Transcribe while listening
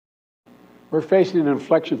We're facing an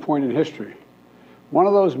inflection point in history. One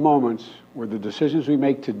of those moments where the decisions we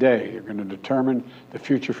make today are going to determine the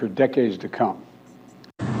future for decades to come.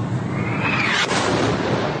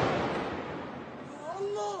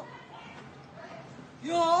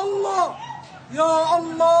 Ya Allah! Ya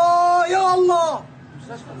Allah! Ya Allah!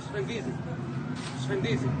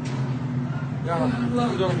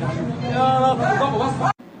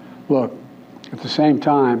 Look, at the same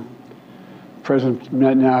time, President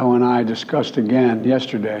Netanyahu and I discussed again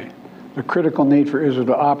yesterday the critical need for Israel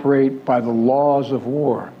to operate by the laws of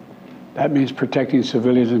war. That means protecting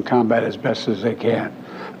civilians in combat as best as they can.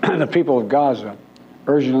 The people of Gaza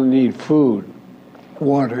urgently need food,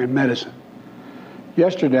 water, and medicine.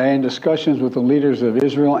 Yesterday, in discussions with the leaders of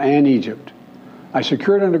Israel and Egypt, I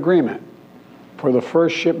secured an agreement for the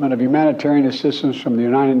first shipment of humanitarian assistance from the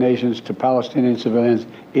United Nations to Palestinian civilians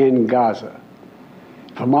in Gaza.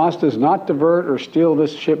 If Hamas does not divert or steal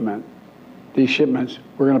these shipments,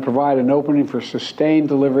 we're going to provide an opening for sustained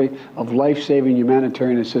delivery of life-saving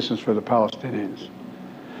humanitarian assistance for the Palestinians.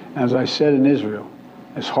 As I said in Israel,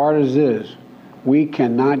 as hard as it is, we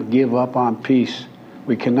cannot give up on peace.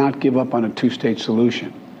 We cannot give up on a two-state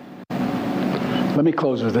solution. Let me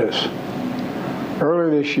close with this. Earlier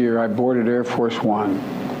this year, I boarded Air Force One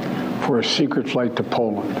for a secret flight to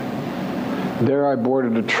Poland. There I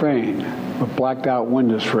boarded a train with blacked-out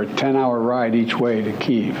windows for a 10-hour ride each way to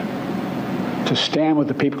Kyiv, to stand with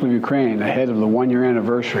the people of Ukraine ahead of the one-year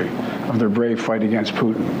anniversary of their brave fight against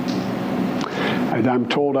Putin. I'm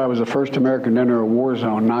told I was the first American to enter a war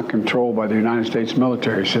zone not controlled by the United States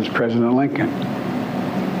military since President Lincoln.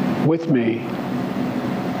 With me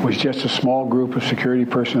was just a small group of security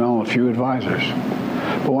personnel and a few advisors.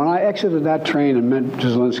 But when I exited that train and met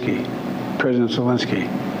President Zelensky,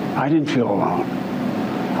 I didn't feel alone.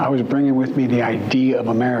 I was bringing with me the idea of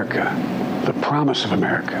America, the promise of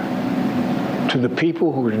America, to the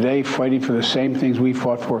people who are today fighting for the same things we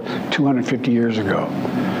fought for 250 years ago: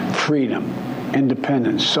 freedom,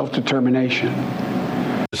 independence, self-determination.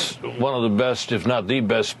 One of the best, if not the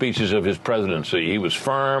best, speeches of his presidency. He was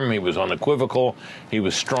firm, he was unequivocal, he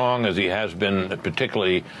was strong, as he has been,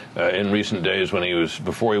 particularly in recent days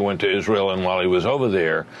before he went to Israel and while he was over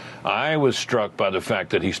there. I was struck by the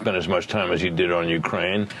fact that he spent as much time as he did on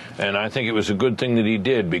Ukraine, and I think it was a good thing that he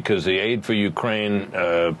did, because the aid for Ukraine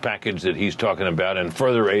package that he's talking about, and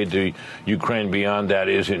further aid to Ukraine beyond that,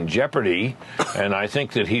 is in jeopardy. And I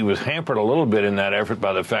think that he was hampered a little bit in that effort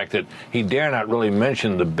by the fact that he dare not really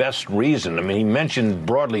mention the best reason. I mean, he mentioned,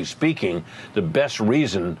 broadly speaking, the best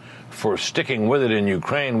reason for sticking with it in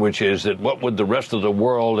Ukraine, which is that what would the rest of the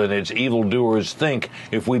world and its evildoers think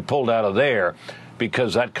if we pulled out of there?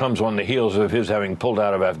 Because that comes on the heels of his having pulled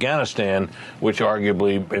out of Afghanistan, which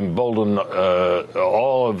arguably emboldened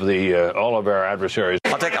all of our adversaries.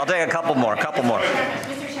 I'll take a couple more. Mr.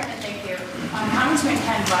 Chairman, thank you. Congressman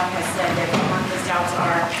Ken Buck has said that one of his doubts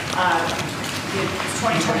are the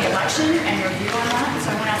 2020 election and your view on that. So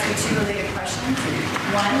I want to ask you two related questions.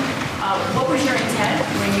 One, what was your intent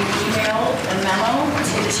when you emailed a memo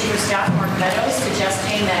to the Chief of Staff, Mark Meadows,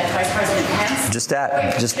 suggesting that Vice President Pence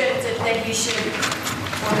that he should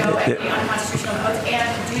forego any unconstitutional votes? And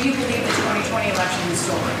do you believe the 2020 election is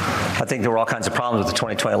stolen? I think there were all kinds of problems with the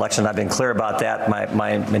 2020 election. I've been clear about that.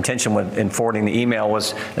 My intention in forwarding the email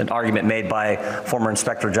was an argument made by former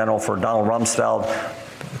Inspector General for Donald Rumsfeld,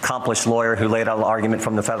 accomplished lawyer who laid out an argument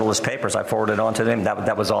from the Federalist Papers. I forwarded it on to them.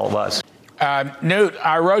 That was all it was. Newt,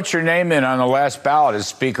 I wrote your name in on the last ballot as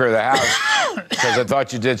Speaker of the House because I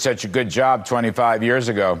thought you did such a good job 25 years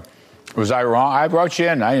ago. Was I wrong? I wrote you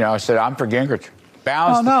in. I said, I'm for Gingrich.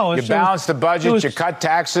 You balanced the budget, you cut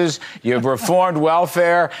taxes, you reformed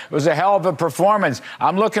welfare. It was a hell of a performance.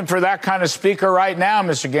 I'm looking for that kind of speaker right now,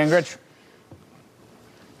 Mr. Gingrich.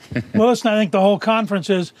 Well, listen, I think the whole conference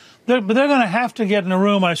is, but they're going to have to get in a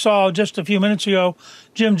room. I saw just a few minutes ago,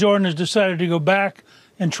 Jim Jordan has decided to go back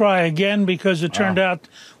and try again because it turned out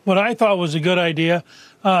what I thought was a good idea,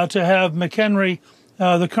 to have McHenry,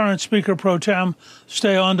 the current Speaker pro tem,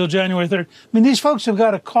 stay on until January 3rd. I mean, these folks have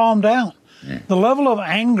got to calm down. The level of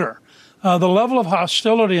anger, the level of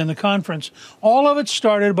hostility in the conference, all of it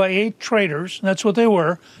started by 8 traitors, that's what they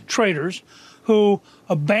were, traitors, who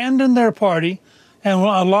abandoned their party and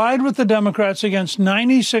allied with the Democrats against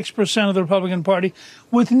 96% of the Republican Party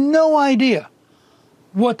with no idea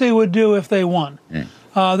what they would do if they won.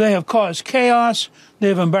 They have caused chaos,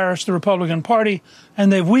 they've embarrassed the Republican Party,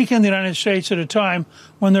 and they've weakened the United States at a time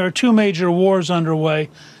when there are 2 major wars underway.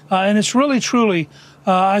 And it's really, truly,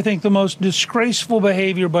 I think, the most disgraceful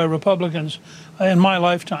behavior by Republicans in my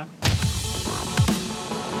lifetime.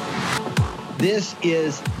 This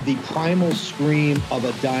is the primal scream of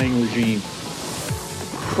a dying regime.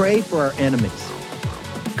 pray for our enemies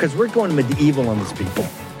because we're going medieval on these people.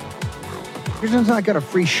 You're not got a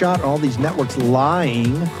free shot on all these networks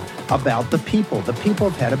lying about the people. The people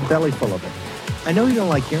have had a belly full of it. I know you don't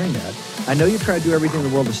like hearing that. I know you try to do everything in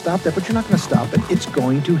the world to stop that, but you're not going to stop it. It's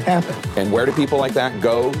going to happen. And where do people like that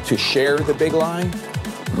go to share the big lie?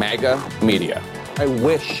 MAGA media. I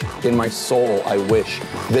wish in my soul, I wish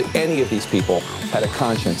that any of these people had a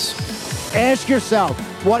conscience. Ask yourself,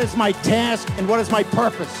 what is my task and what is my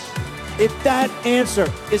purpose? If that answer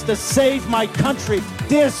is to save my country,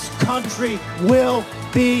 this country will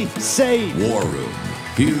be saved. War Room.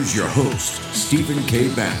 Here's your host, Stephen K.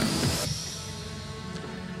 Bannon.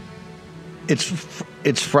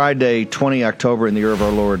 It's Friday, 20 October in the year of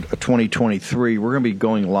our Lord 2023. We're going to be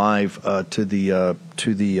going live to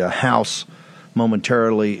the House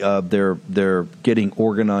momentarily. They're getting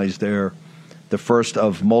organized there. The first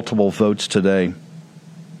of multiple votes today.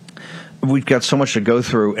 We've got so much to go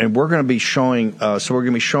through, and we're going to be showing. We're going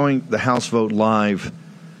to be showing the House vote live.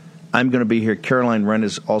 I'm going to be here. Caroline Wren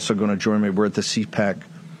is also going to join me. We're at the CPAC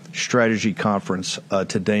Strategy Conference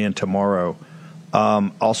today and tomorrow.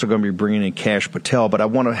 Also going to be bringing in Kash Patel, but I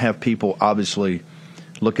want to have people obviously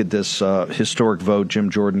look at this historic vote. Jim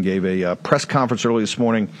Jordan gave a press conference early this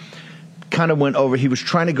morning, kind of went over, he was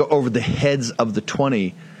trying to go over the heads of the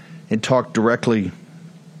 20 and talk directly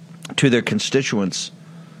to their constituents.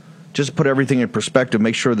 Just put everything in perspective,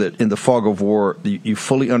 make sure that in the fog of war, you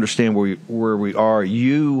fully understand where we are.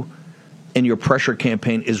 You and your pressure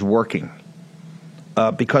campaign is working.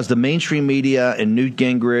 Because the mainstream media and Newt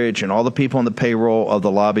Gingrich and all the people on the payroll of the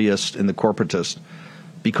lobbyists and the corporatists,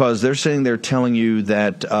 because they're sitting there telling you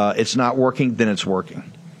that it's not working, then it's working.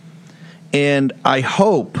 And I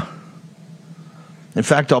hope, in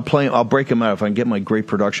fact, I'll break them out if I can get my great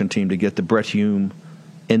production team to get the Brett Hume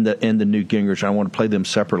and the Newt Gingrich. I want to play them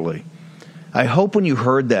separately. I hope when you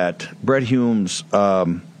heard that, Brett Hume's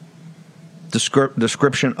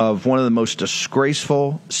description of one of the most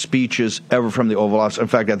disgraceful speeches ever from the Oval Office. In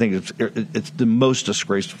fact, I think it's the most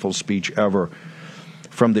disgraceful speech ever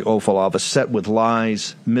from the Oval Office, set with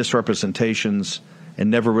lies, misrepresentations, and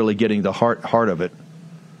never really getting the heart of it.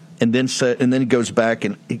 And then it goes back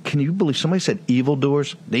and can you believe somebody said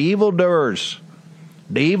evildoers? The evildoers.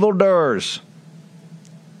 The evildoers.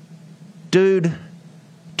 Dude,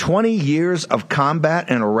 20 years of combat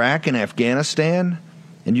in Iraq and Afghanistan,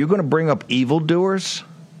 and you're going to bring up evildoers?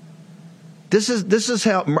 This is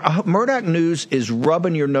how Murdoch News is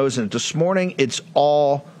rubbing your nose in it. This morning, it's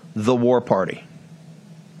all the war party.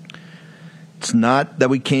 It's not that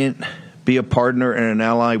we can't be a partner and an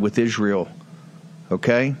ally with Israel,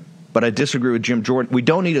 okay? But I disagree with Jim Jordan. We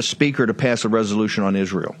don't need a speaker to pass a resolution on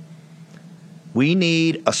Israel. We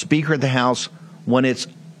need a speaker of the House when it's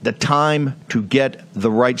the time to get the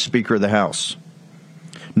right speaker of the House.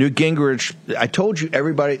 Newt Gingrich, I told you,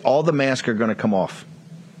 everybody, all the masks are going to come off.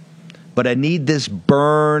 But I need this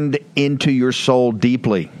burned into your soul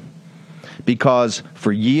deeply. Because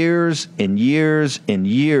for years and years and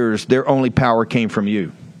years, their only power came from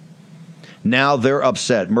you. Now they're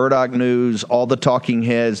upset. Murdoch News, all the talking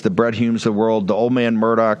heads, the Brett Humes of the world, the old man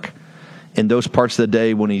Murdoch, in those parts of the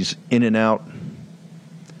day when he's in and out,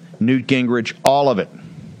 Newt Gingrich, all of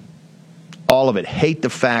it, hate the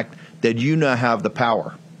fact that you now have the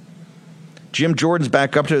power. Jim Jordan's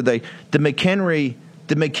back up to the McHenry,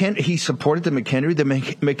 he supported the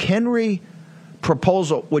McHenry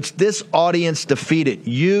proposal, which this audience defeated.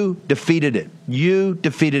 You defeated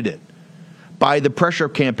it by the pressure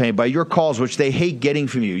campaign, by your calls, which they hate getting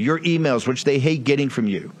from you, your emails, which they hate getting from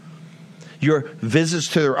you, your visits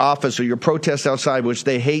to their office or your protests outside, which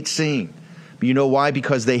they hate seeing. You know why?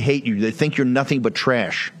 Because they hate you. They think you're nothing but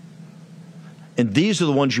trash. And these are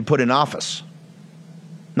the ones you put in office.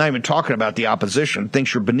 Not even talking about the opposition,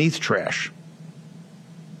 thinks you're beneath trash.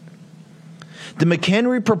 The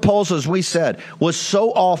McHenry proposal, as we said, was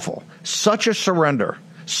so awful, such a surrender,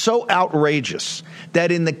 so outrageous,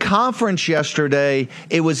 that in the conference yesterday,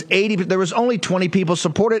 it was 80. There was only 20 people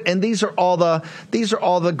supported, and these are all the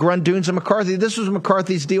Grundoons of McCarthy. This was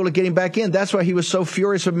McCarthy's deal to getting back in. That's why he was so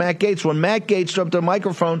furious with Matt Gaetz. When Matt Gaetz stood up to the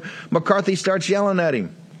microphone, McCarthy starts yelling at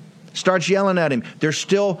him. They're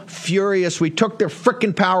still furious. We took their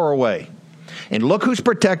frickin' power away. And look who's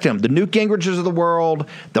protecting them. The Newt Gingriches of the world,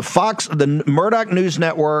 the Murdoch News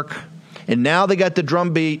Network, and now they got the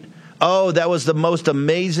drumbeat. Oh, that was the most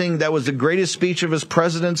amazing. That was the greatest speech of his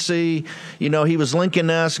presidency. You know, he was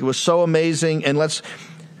Lincoln-esque. It was so amazing. And $60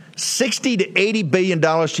 to $80 billion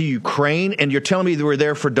to Ukraine, and you're telling me they were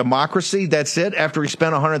there for democracy? That's it? After he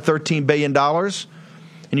spent $113 billion?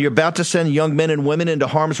 And you're about to send young men and women into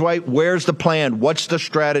harm's way? Where's the plan? What's the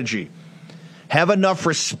strategy? have enough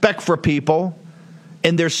respect for people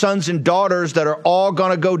and their sons and daughters that are all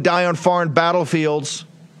going to go die on foreign battlefields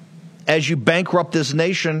as you bankrupt this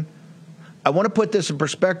nation. I want to put this in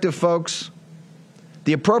perspective, folks.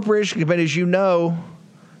 The Appropriation Committee, as you know,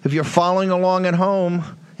 if you're following along at home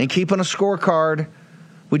and keeping a scorecard,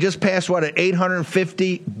 we just passed, an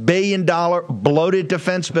 $850 billion bloated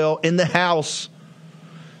defense bill in the House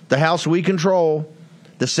we control.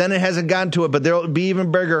 The Senate hasn't gotten to it, but there'll be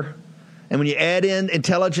even bigger. And when you add in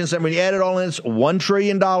intelligence, and when you add it all in, it's $1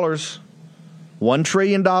 trillion. $1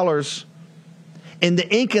 trillion. And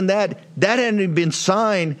the ink in that hadn't even been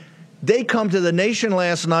signed. They come to the nation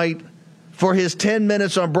last night for his 10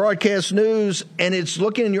 minutes on broadcast news, and it's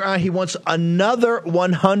looking in your eye. He wants another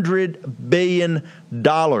 $100 billion.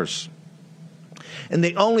 And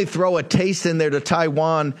they only throw a taste in there to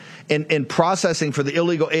Taiwan in processing for the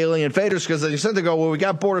illegal alien invaders, because they said, they go, well, we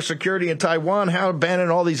got border security in Taiwan. How abandon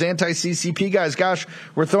all these anti-CCP guys? Gosh,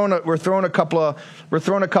 we're throwing a couple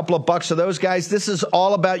of bucks to those guys. This is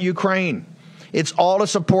all about Ukraine. It's all to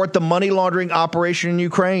support the money laundering operation in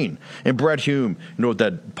Ukraine. And Brett Hume,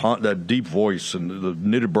 that deep voice and the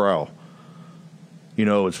knitted brow.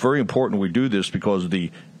 It's very important we do this because the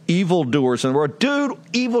evildoers in the world. Dude,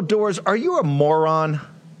 evildoers, are you a moron?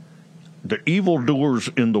 The evildoers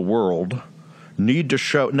in the world need to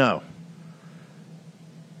show. No.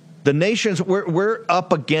 The nations, we're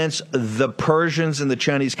up against the Persians and the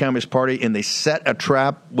Chinese Communist Party, and they set a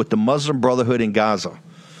trap with the Muslim Brotherhood in Gaza.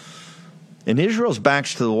 And Israel's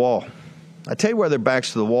backs to the wall. I tell you where their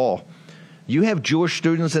backs to the wall. You have Jewish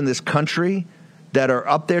students in this country that are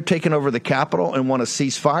up there taking over the Capitol and want to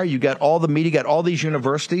cease fire. You got all the media, got all these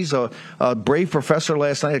universities. A brave professor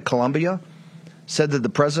last night at Columbia said that the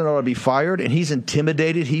president ought to be fired, and he's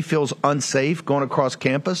intimidated. He feels unsafe going across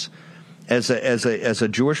campus as a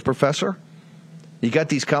Jewish professor. You got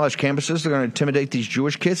these college campuses. They're going to intimidate these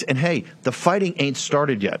Jewish kids. And, hey, the fighting ain't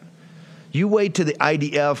started yet. You wait till the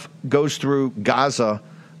IDF goes through Gaza,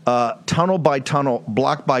 tunnel by tunnel,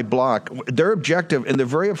 block by block. Their objective, and they're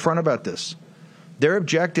very upfront about this, their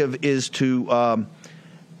objective is to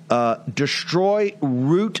destroy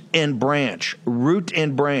root and branch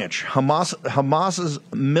Hamas's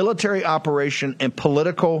military operation and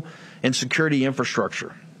political and security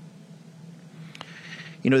infrastructure.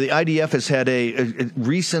 The IDF has had a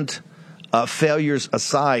recent failures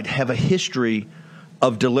aside, have a history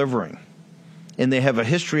of delivering. And they have a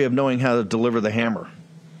history of knowing how to deliver the hammer.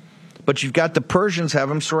 But you've got the Persians have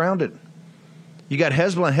them surrounded. You got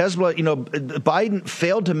Hezbollah. Biden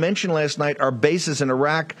failed to mention last night our bases in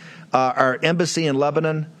Iraq, our embassy in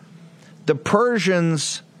Lebanon. The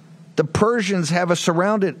Persians have us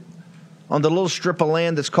surrounded on the little strip of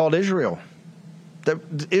land that's called Israel.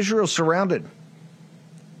 Israel's surrounded.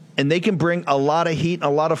 And they can bring a lot of heat and a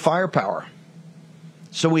lot of firepower.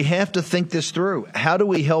 So we have to think this through. How do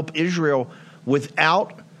we help Israel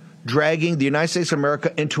without dragging the United States of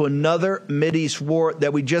America into another Mideast war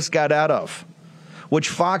that we just got out of, which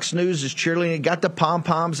Fox News is cheerleading? It got the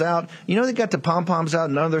pom-poms out. They got the pom-poms out,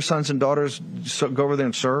 and none of their sons and daughters go over there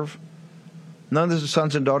and serve. None of their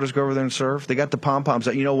sons and daughters go over there and serve. They got the pom-poms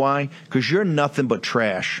out. You know why? Because you're nothing but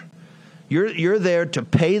trash. You're there to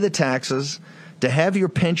pay the taxes, to have your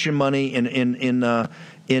pension money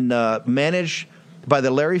managed by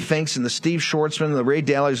the Larry Finks and the Steve Schwartzman and the Ray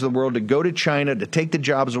Dalios of the world to go to China to take the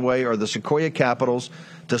jobs away, or the Sequoia Capitals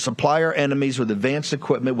to supply our enemies with advanced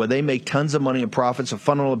equipment where they make tons of money and profits and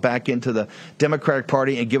funnel it back into the Democratic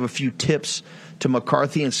Party and give a few tips to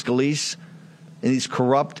McCarthy and Scalise and these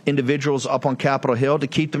corrupt individuals up on Capitol Hill to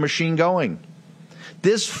keep the machine going.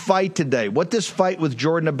 This fight today, what this fight with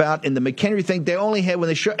Jordan about and the McHenry thing, they only had,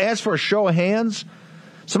 when they asked for a show of hands,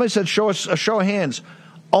 somebody said, show us a show of hands.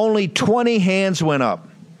 Only 20 hands went up.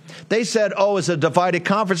 They said, it's a divided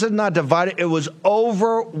conference. It's not divided. It was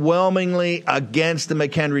overwhelmingly against the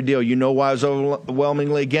McHenry deal. You know why it was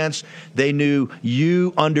overwhelmingly against? They knew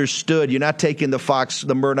you understood. You're not taking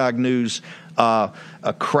the Murdoch News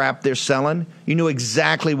crap they're selling. You knew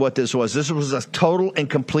exactly what this was. This was a total and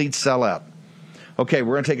complete sellout. Okay,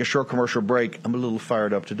 we're going to take a short commercial break. I'm a little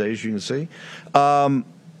fired up today, as you can see. And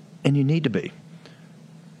you need to be.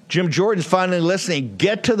 Jim Jordan's finally listening.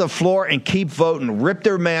 Get to the floor and keep voting. Rip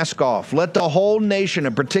their mask off. Let the whole nation,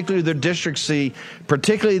 and particularly their district, see,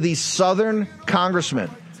 particularly these Southern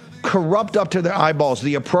congressmen, corrupt up to their eyeballs,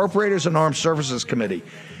 the Appropriators and Armed Services Committee.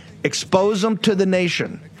 Expose them to the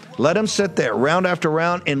nation. Let them sit there round after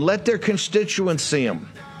round and let their constituents see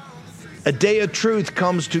them. A day of truth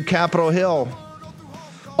comes to Capitol Hill.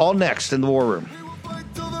 All next in the War Room.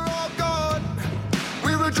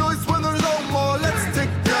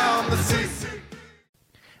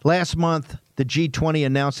 Last month, the G20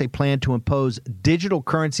 announced a plan to impose digital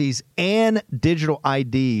currencies and digital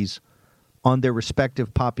IDs on their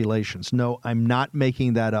respective populations. No, I'm not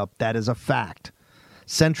making that up. That is a fact.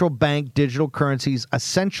 Central bank digital currencies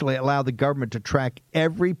essentially allow the government to track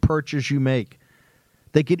every purchase you make.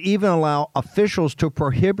 They could even allow officials to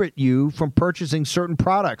prohibit you from purchasing certain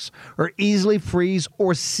products or easily freeze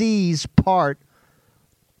or seize part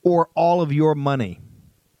or all of your money.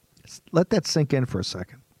 Let that sink in for a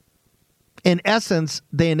second. In essence,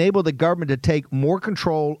 they enable the government to take more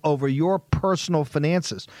control over your personal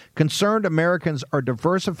finances. Concerned Americans are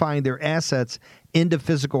diversifying their assets into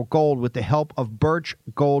physical gold with the help of Birch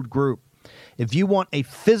Gold Group. If you want a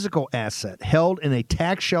physical asset held in a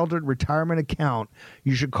tax-sheltered retirement account,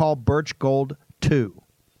 you should call Birch Gold 2.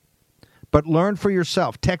 But learn for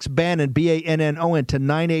yourself. Text Bannon, B-A-N-N-O-N, to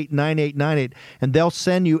 989898, and they'll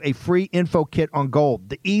send you a free info kit on gold.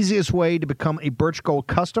 The easiest way to become a Birch Gold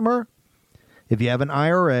customer, if you have an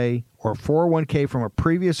IRA or a 401k from a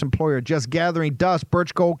previous employer just gathering dust,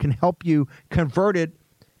 Birch Gold can help you convert it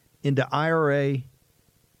into IRA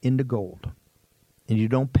into gold. And you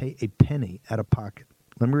don't pay a penny out of pocket.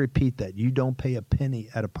 Let me repeat that. You don't pay a penny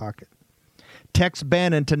out of pocket. Text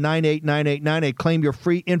Bannon to 989898. Claim your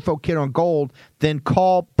free info kit on gold. Then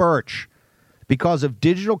call Birch. Because if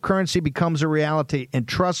digital currency becomes a reality, and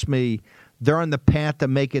trust me, they're on the path to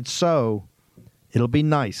make it so, it'll be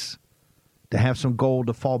nice to have some gold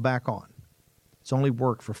to fall back on. It's only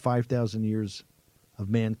worked for 5,000 years of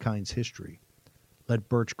mankind's history. Let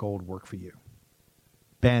Birch Gold work for you.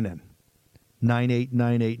 Bannon,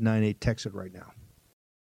 989898. Text it right now.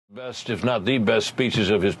 Best, if not the best, speeches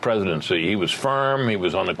of his presidency. He was firm, he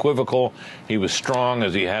was unequivocal, he was strong,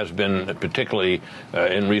 as he has been, particularly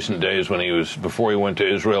in recent days before he went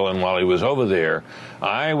to Israel and while he was over there.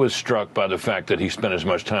 I was struck by the fact that he spent as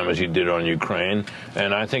much time as he did on Ukraine,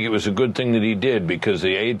 and I think it was a good thing that he did, because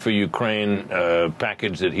the aid for Ukraine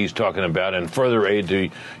package that he's talking about and further aid to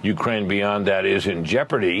Ukraine beyond that is in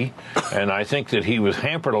jeopardy, and I think that he was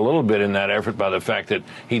hampered a little bit in that effort by the fact that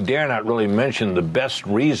he dare not really mention the best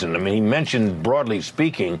reason. I mean, he mentioned, broadly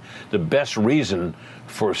speaking, the best reason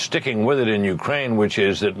for sticking with it in Ukraine, which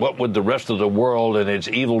is that what would the rest of the world and its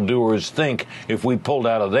evildoers think if we pulled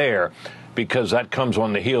out of there? Because that comes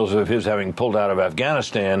on the heels of his having pulled out of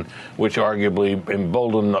Afghanistan, which arguably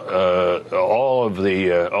emboldened all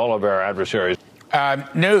of our adversaries.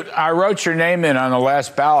 Newt, I wrote your name in on the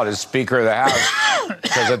last ballot as Speaker of the House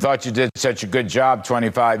because I thought you did such a good job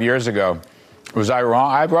 25 years ago. Was I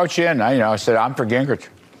wrong? I wrote you in. I said, I'm for Gingrich.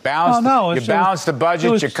 You balanced the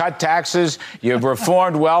budget, you cut taxes, you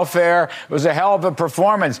reformed welfare. It was a hell of a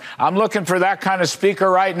performance. I'm looking for that kind of speaker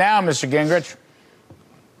right now, Mr. Gingrich.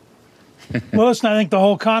 Well, listen, I think the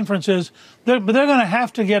whole conference is, they're going to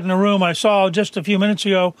have to get in a room. I saw just a few minutes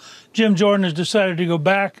ago, Jim Jordan has decided to go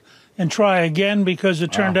back and try again because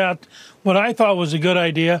it turned out what I thought was a good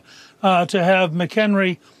idea, to have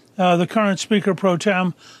McHenry, the current Speaker pro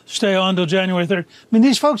tem, stay on until January 3rd. I mean,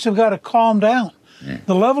 these folks have got to calm down.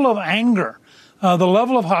 The level of anger, the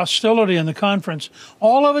level of hostility in the conference,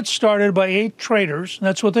 all of it started by 8 traitors,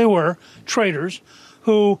 that's what they were, traitors,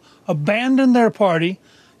 who abandoned their party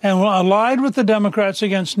and allied with the Democrats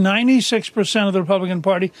against 96% of the Republican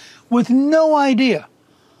Party with no idea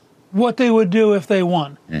what they would do if they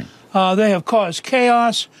won. They have caused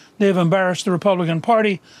chaos, they've embarrassed the Republican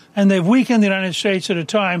Party, and they've weakened the United States at a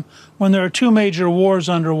time when there are 2 major wars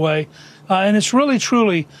underway. And it's really,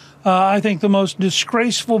 truly, I think, the most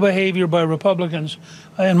disgraceful behavior by Republicans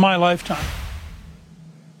in my lifetime.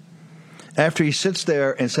 After he sits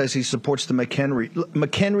there and says he supports the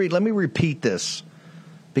McHenry, let me repeat this,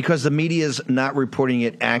 because the media is not reporting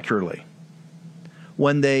it accurately.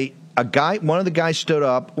 When one of the guys stood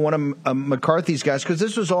up, one of McCarthy's guys, because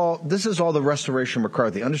this is all the restoration of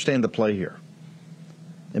McCarthy. Understand the play here.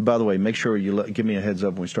 And by the way, make sure you give me a heads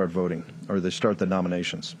up when we start voting, or they start the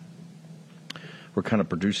nominations. We're kind of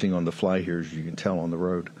producing on the fly here, as you can tell, on the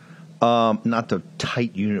road. Not the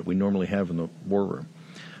tight unit we normally have in the war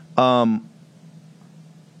room.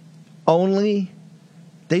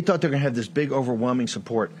 They thought they were going to have this big, overwhelming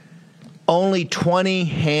support. Only 20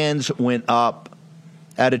 hands went up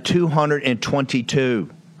out of 222,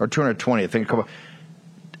 or 220, I think.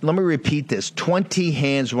 Let me repeat this. 20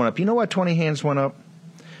 hands went up. You know why 20 hands went up?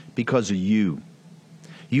 Because of you.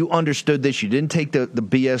 You understood this. You didn't take the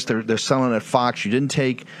BS they're selling at Fox. You didn't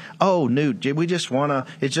take, Newt, we just want to,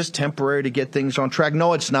 it's just temporary to get things on track.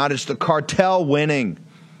 No, it's not. It's the cartel winning.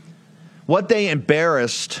 What they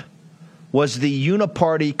embarrassed was the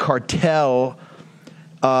uniparty cartel,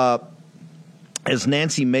 as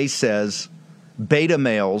Nancy Mace says, beta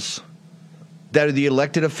males that are the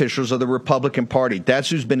elected officials of the Republican Party. That's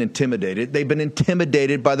who's been intimidated. They've been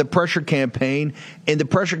intimidated by the pressure campaign, and the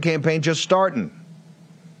pressure campaign just starting.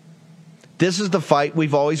 This is the fight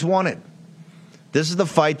we've always wanted. This is the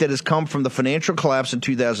fight that has come from the financial collapse in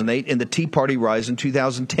 2008 and the Tea Party rise in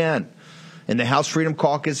 2010, and the House Freedom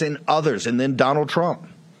Caucus and others, and then Donald Trump.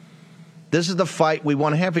 This is the fight we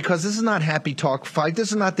want to have, because this is not happy talk fight.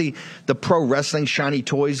 This is not the pro wrestling shiny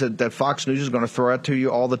toys that Fox News is going to throw out to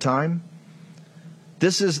you all the time.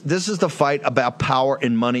 This is the fight about power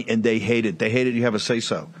and money, and they hate it. They hate it. You have a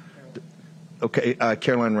say-so. Okay,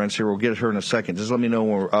 Caroline Rent's here. We'll get her in a second. Just let me know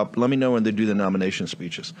when we're up. Let me know when they do the nomination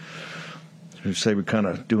speeches. We say we're kind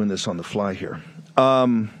of doing this on the fly here.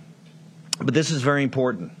 But this is very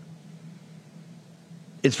important.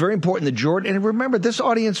 It's very important that Jordan, and remember, this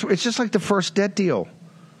audience, it's just like the first debt deal.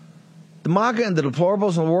 The MAGA and the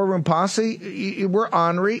deplorables and the War Room Posse, we're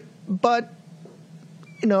ornery, but,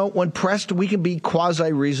 you know, when pressed, we can be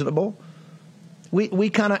quasi-reasonable.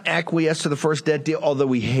 We kind of acquiesced to the first debt deal, although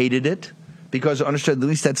we hated it, because I understood at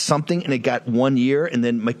least that's something, and it got 1 year, and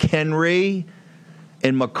then McHenry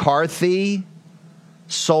and McCarthy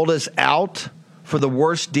sold us out for the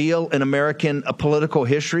worst deal in American political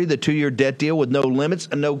history, the 2-year debt deal with no limits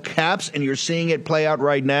and no caps, and you're seeing it play out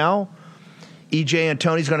right now. E.J.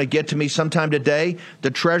 Antoni's going to get to me sometime today.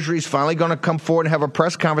 The Treasury's finally going to come forward and have a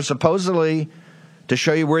press conference, supposedly, to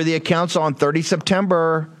show you where the accounts are on 30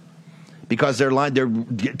 September, because they're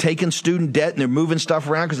taking student debt and they're moving stuff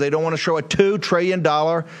around because they don't want to show a $2 trillion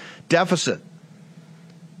deficit.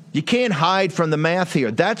 You can't hide from the math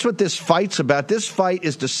here. That's what this fight's about. This fight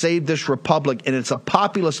is to save this republic, and it's a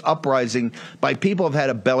populist uprising by people who've had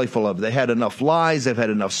a bellyful of it. They've had enough lies. They've had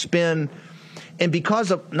enough spin. And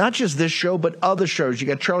because of not just this show, but other shows, you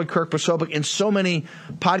got Charlie Kirk Posobiec and so many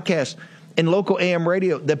podcasts and local AM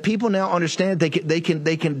radio, that people now understand they can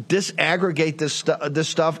disaggregate this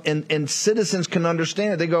stuff, and citizens can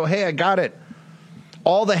understand it. They go, hey, I got it.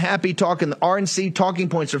 All the happy talk and the RNC talking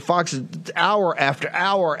points of Fox is hour after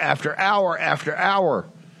hour after hour after hour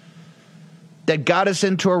that got us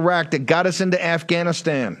into Iraq, that got us into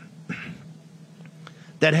Afghanistan,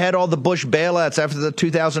 that had all the Bush bailouts after the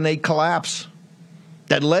 2008 collapse,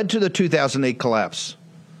 that led to the 2008 collapse.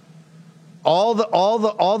 All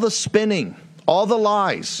the spinning, all the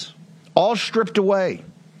lies, all stripped away,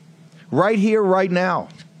 right here, right now.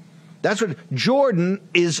 That's what Jordan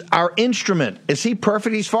is, our instrument. Is he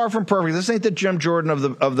perfect? He's far from perfect. This ain't the Jim Jordan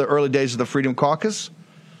of the early days of the Freedom Caucus.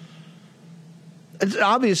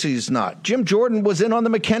 Obviously, he's not. Jim Jordan was in on the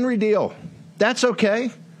McHenry deal. That's okay.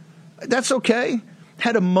 That's okay.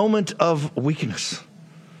 Had a moment of weakness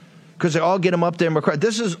because they all get him up there.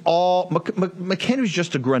 This is all McHenry's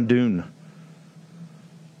just a grundoon.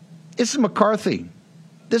 This is McCarthy.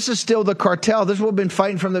 This is still the cartel. This is what we've been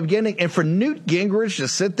fighting from the beginning. And for Newt Gingrich to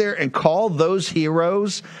sit there and call those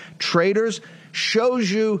heroes traitors shows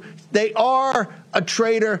you they are a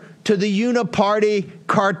traitor to the uniparty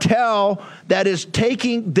cartel that is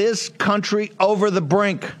taking this country over the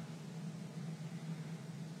brink.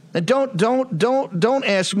 And don't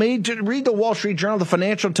ask me to read the Wall Street Journal, the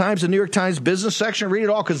Financial Times, the New York Times business section. Read it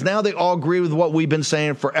all, because now they all agree with what we've been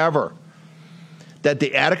saying forever. That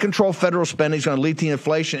the out-of-control federal spending is going to lead to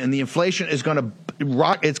inflation, and the inflation is going to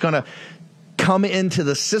rock. It's going to come into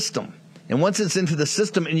the system. And once it's into the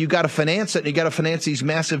system and you got to finance it, and you got to finance these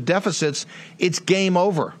massive deficits, it's game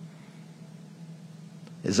over.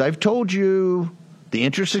 As I've told you, the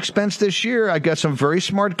interest expense this year, I got some very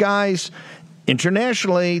smart guys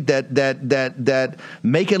internationally that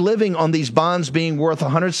make a living on these bonds being worth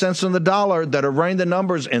 100 cents on the dollar, that are running the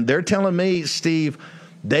numbers, and they're telling me, Steve,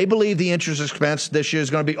 they believe the interest expense this year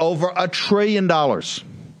is going to be over $1 trillion.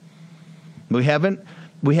 We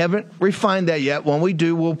haven't refined that yet. When we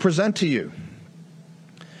do, we'll present to you,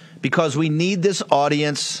 because we need this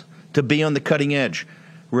audience to be on the cutting edge.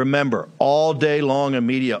 Remember, all day long in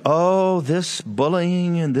media, oh, this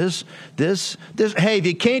bullying and this. Hey, if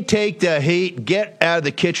you can't take the heat, get out of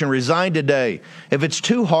the kitchen, resign today. If it's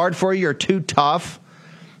too hard for you or too tough,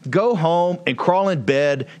 go home and crawl in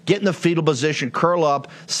bed, get in the fetal position, curl up,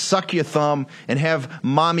 suck your thumb, and have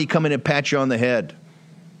mommy come in and pat you on the head.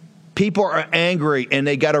 People are angry, and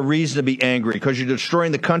they got a reason to be angry, because you're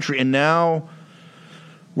destroying the country. And now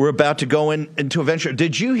we're about to go into a venture.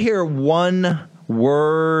 Did you hear one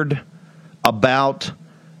word about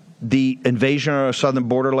the invasion of our southern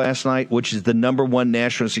border last night, which is the #1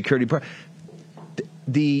 national security problem?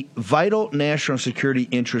 The vital national security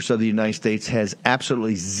interests of the United States has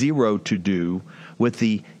absolutely zero to do with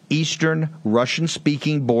the eastern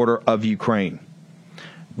Russian-speaking border of Ukraine.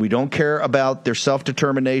 We don't care about their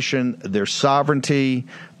self-determination, their sovereignty,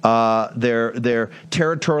 their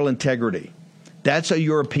territorial integrity. That's a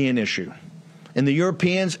European issue. And the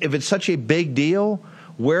Europeans, if it's such a big deal,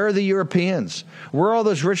 where are the Europeans? Where are all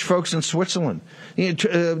those rich folks in Switzerland?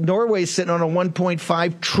 Norway is sitting on a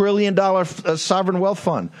 $1.5 trillion sovereign wealth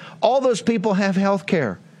fund. All those people have health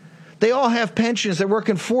care. They all have pensions. They're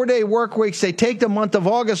working 4-day work weeks. They take the month of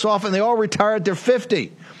August off, and they all retire at their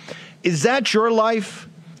 50. Is that your life?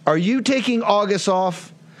 Are you taking August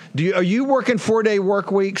off? Are you working 4-day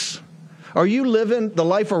work weeks? Are you living the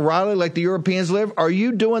life of Riley like the Europeans live? Are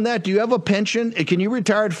you doing that? Do you have a pension? Can you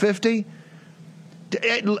retire at 50?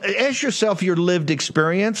 Ask yourself your lived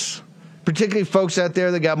experience, particularly folks out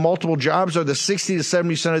there that got multiple jobs, or the 60 to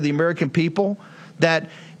 70% of the American people that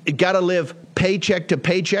got to live paycheck to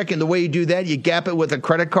paycheck. And the way you do that, you gap it with a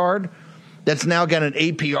credit card that's now got an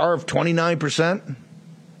APR of 29%.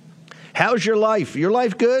 How's your life? Your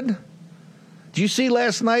life good? Do you see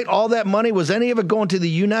last night all that money? Was any of it going to the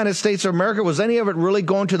United States of America? Was any of it really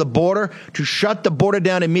going to the border to shut the border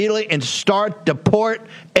down immediately and start deport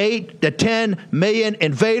 8 to 10 million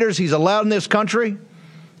invaders he's allowed in this country?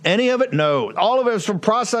 Any of it? No. All of it was from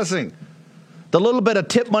processing. The little bit of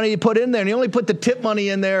tip money you put in there, and you only put the tip money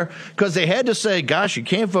in there because they had to say, gosh, you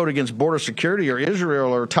can't vote against border security or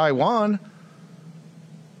Israel or Taiwan.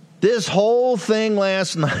 This whole thing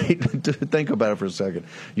last night, think about it for a second.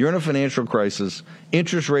 You're in a financial crisis.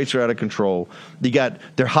 Interest rates are out of control.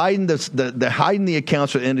 They're hiding the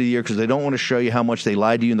accounts at the end of the year because they don't want to show you how much they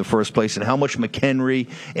lied to you in the first place and how much McHenry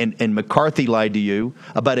and McCarthy lied to you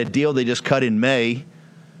about a deal they just cut in May.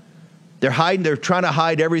 They're trying to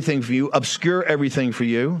hide everything from you, obscure everything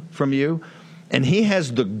from you. And he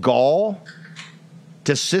has the gall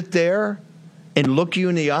to sit there and look you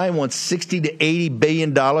in the eye and want $60 to $80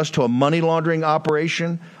 billion to a money laundering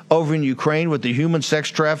operation over in Ukraine with the human sex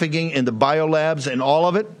trafficking and the biolabs and all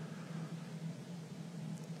of it.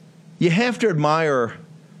 You have to admire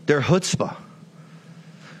their chutzpah.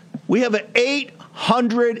 We have an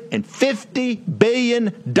 $850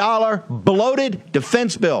 billion bloated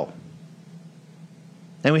defense bill.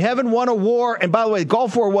 And we haven't won a war. And by the way, the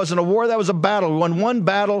Gulf War wasn't a war. That was a battle. We won one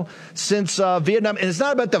battle since Vietnam. And it's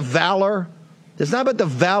not about the valor. It's not about the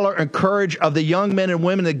valor and courage of the young men and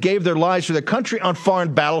women that gave their lives for their country on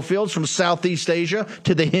foreign battlefields from Southeast Asia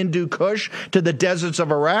to the Hindu Kush to the deserts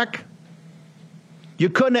of Iraq. You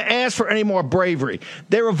couldn't have asked for any more bravery.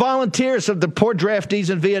 They were volunteers of the poor draftees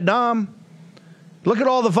in Vietnam. Look at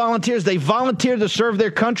all the volunteers. They volunteered to serve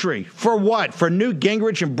their country. For what? For Newt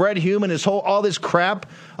Gingrich and Brett Hume and all this crap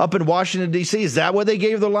up in Washington, D.C.? Is that what they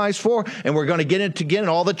gave their lives for? And we're going to get it again.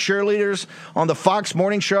 All the cheerleaders on the Fox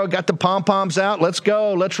Morning Show got the pom-poms out. Let's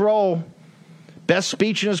go. Let's roll. Best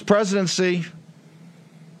speech in his presidency.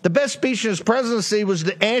 The best speech in his presidency was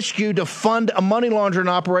to ask you to fund a money laundering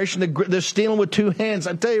operation. They're stealing with two hands.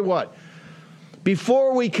 I tell you what.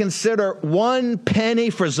 Before we consider one penny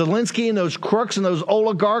for Zelensky and those crooks and those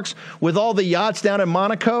oligarchs with all the yachts down in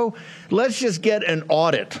Monaco, let's just get an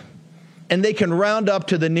audit. And they can round up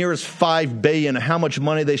to the nearest $5 billion how much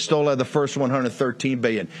money they stole out of the first $113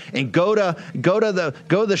 billion. And go to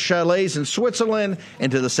the chalets in Switzerland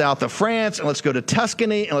and to the south of France, and let's go to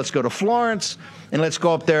Tuscany, and let's go to Florence, and let's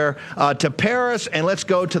go up there to Paris, and let's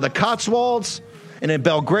go to the Cotswolds. And in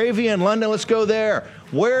Belgravia and London, let's go there.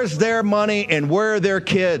 Where's their money and where are their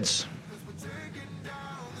kids?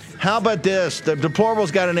 How about this? The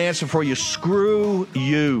deplorable's got an answer for you. Screw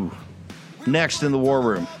you. Next in the War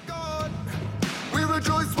Room. We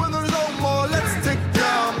rejoice when there's no more. Let's take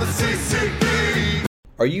down the CCP.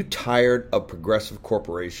 Are you tired of progressive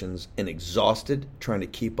corporations and exhausted trying to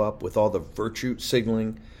keep up with all the virtue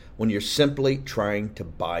signaling when you're simply trying to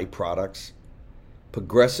buy products?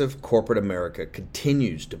 Progressive corporate America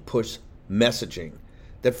continues to push messaging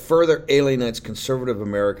that further alienates conservative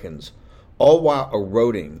Americans, all while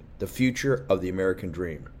eroding the future of the American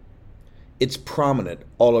dream. It's prominent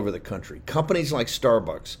all over the country. Companies like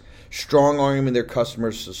Starbucks strong-arming their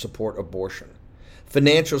customers to support abortion.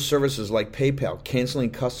 Financial services like PayPal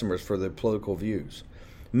canceling customers for their political views.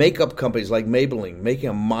 Makeup companies like Maybelline making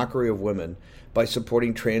a mockery of women by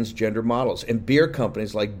supporting transgender models. And beer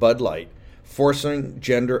companies like Bud Light forcing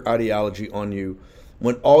gender ideology on you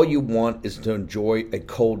when all you want is to enjoy a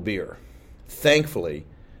cold beer. Thankfully,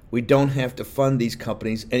 we don't have to fund these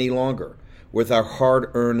companies any longer with our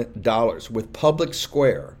hard-earned dollars. With Public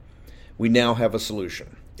Square, we now have a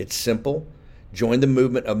solution. It's simple. Join the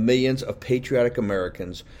movement of millions of patriotic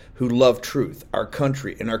Americans who love truth, our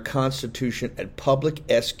country, and our Constitution at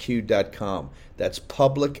publicsq.com. That's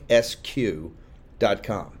publicsq.com.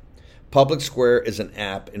 Public Square is an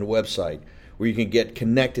app and website where you can get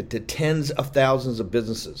connected to tens of thousands of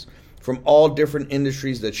businesses from all different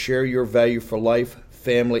industries that share your value for life,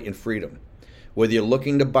 family, and freedom. Whether you're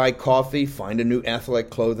looking to buy coffee, find a new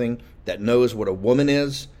athletic clothing that knows what a woman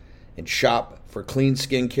is, and shop for clean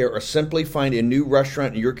skincare, or simply find a new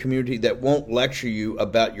restaurant in your community that won't lecture you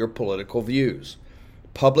about your political views,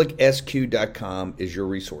 PublicSQ.com is your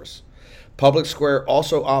resource. Public Square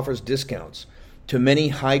also offers discounts to many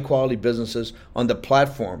high-quality businesses on the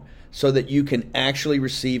platform so that you can actually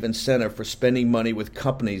receive incentive for spending money with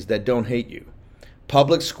companies that don't hate you.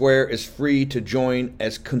 Public Square is free to join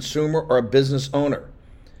as consumer or a business owner,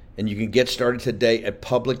 and you can get started today at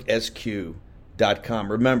PublicSQ.com.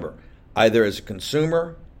 Remember, either as a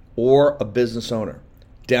consumer or a business owner.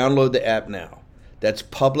 Download the app now. That's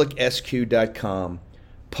PublicSQ.com,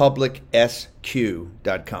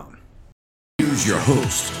 PublicSQ.com. Here's your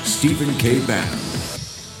host, Stephen K. Bannon.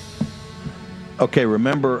 Okay,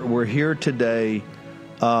 remember, we're here today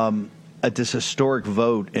at this historic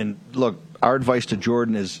vote. And look, our advice to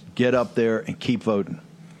Jordan is get up there and keep voting.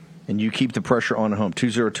 And you keep the pressure on at home.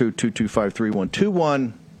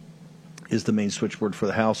 202-225-3121 is the main switchboard for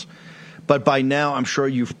the House. But by now, I'm sure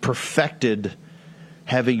you've perfected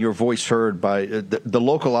having your voice heard by the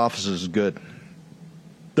local offices is good.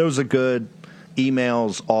 Those are good.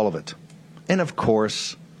 Emails, all of it. And, of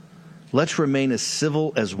course, let's remain as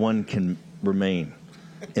civil as one can remain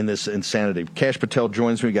in this insanity. Cash Patel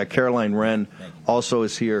joins me. We got Caroline Wren also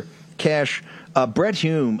is here. Cash, Brett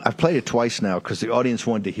Hume, I've played it twice now because the audience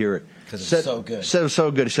wanted to hear it. Because it's so good. Said it was so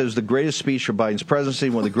good. He said it was the greatest speech for Biden's presidency,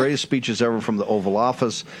 one of the greatest speeches ever from the Oval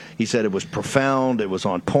Office. He said it was profound, it was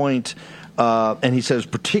on point, and he said it was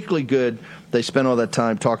particularly good. They spent all that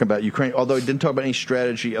time talking about Ukraine, although he didn't talk about any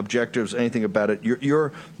strategy, objectives, anything about it.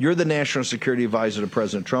 You're the national security advisor to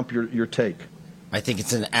President Trump. Your take? I think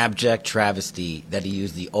it's an abject travesty that he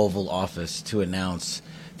used the Oval Office to announce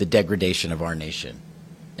the degradation of our nation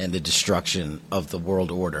and the destruction of the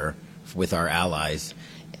world order with our allies.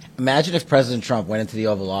 Imagine if President Trump went into the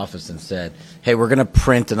Oval Office and said, hey, we're going to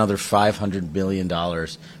print another $500 billion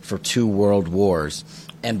for 2 world wars.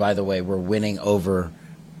 And by the way, we're winning over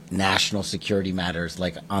national security matters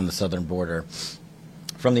like on the southern border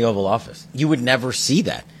from the Oval Office. You would never see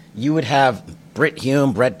that. You would have Brett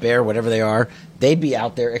Hume, Brett Baer, whatever they are, they'd be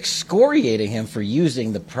out there excoriating him for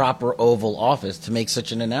using the proper Oval Office to make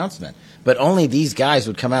such an announcement. But only these guys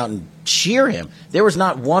would come out and cheer him. There was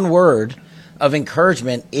not one word of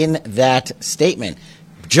encouragement in that statement.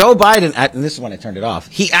 Joe Biden, and this is when I turned it off,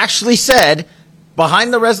 he actually said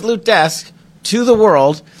behind the Resolute desk to the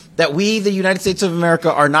world that we, the United States of America,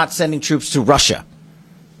 are not sending troops to Russia.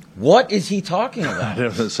 What is he talking about?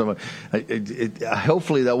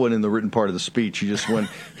 Hopefully that wasn't in the written part of the speech.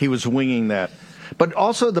 He was winging that. But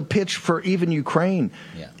also the pitch for even Ukraine.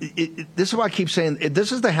 Yeah. This is why I keep saying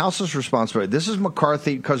this is the House's responsibility. This is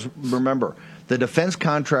McCarthy, because remember, the defense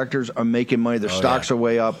contractors are making money. Their stocks are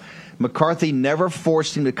way up. McCarthy never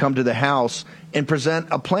forced him to come to the House and present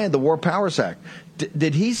a plan, the War Powers Act.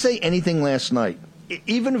 Did he say anything last night,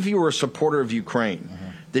 even if you were a supporter of Ukraine,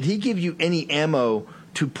 did he give you any ammo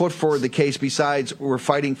to put forward the case besides we're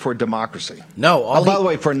fighting for democracy? No. By the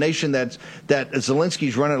way, for a nation that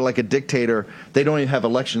Zelensky's running like a dictator, they don't even have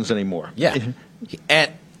elections anymore. Yeah.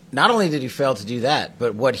 And not only did he fail to do that,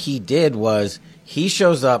 but what he did was he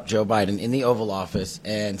shows up, Joe Biden, in the Oval Office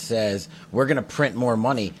and says, we're going to print more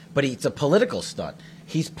money. But it's a political stunt.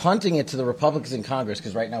 He's punting it to the Republicans in Congress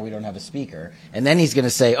because right now we don't have a speaker. And then he's going to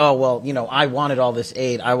say, oh, well, I wanted all this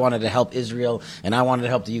aid. I wanted to help Israel and I wanted to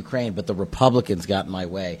help the Ukraine, but the Republicans got in my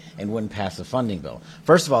way and wouldn't pass a funding bill.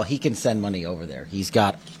 First of all, he can send money over there. He's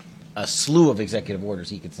got a slew of executive orders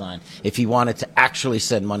he could sign if he wanted to actually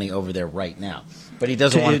send money over there right now. But he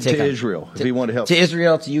doesn't want to take to Israel, if he wanted to help. To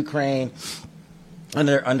Israel, to Ukraine.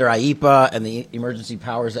 Under IEPA and the Emergency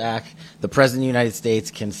Powers Act, the President of the United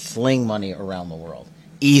States can sling money around the world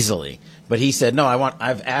easily. But he said, no,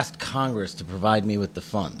 I've asked Congress to provide me with the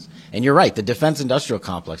funds. And you're right, the defense industrial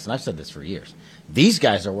complex, and I've said this for years, these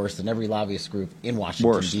guys are worse than every lobbyist group in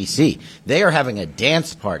Washington, D.C. They are having a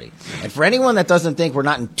dance party. And for anyone that doesn't think we're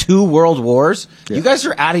not in 2 world wars, you guys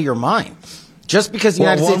are out of your mind. Just because the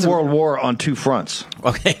United States... one world war on 2 fronts.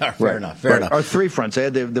 Okay, fair enough. Fair enough. Or 3 fronts. They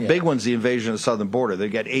had the big one's the invasion of the southern border. They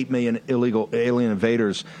got 8 million illegal alien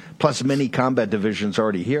invaders, plus many combat divisions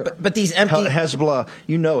already here. But these empty... Hezbollah,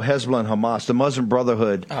 Hezbollah and Hamas, the Muslim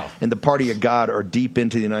Brotherhood, and the Party of God are deep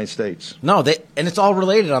into the United States. No, and it's all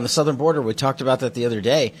related on the southern border. We talked about that the other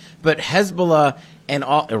day. But Hezbollah and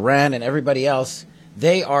Iran and everybody else,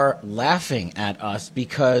 They are laughing at us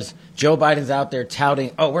because Joe Biden's out there touting,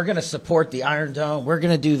 oh, we're going to support the Iron Dome. We're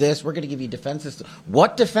going to do this. We're going to give you defense systems.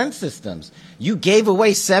 What defense systems? You gave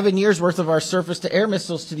away 7 years worth of our surface-to-air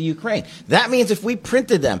missiles to the Ukraine. That means if we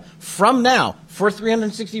printed them from now for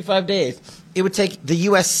 365 days, it would take the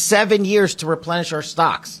U.S. 7 years to replenish our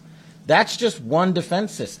stocks. That's just one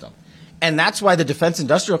defense system. And that's why the defense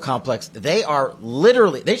industrial complex, they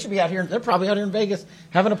should be out here, they're probably out here in Vegas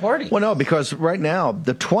having a party. Well, no, because right now,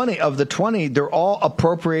 the 20, they're all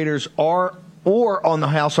appropriators or on the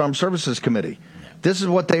House Armed Services Committee. This is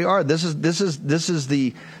what they are. This is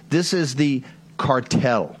the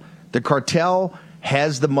cartel. The cartel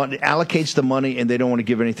has the money, allocates the money, and they don't want to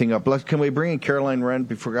give anything up. Can we bring in Caroline Wren?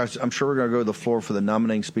 I'm sure we're going to go to the floor for the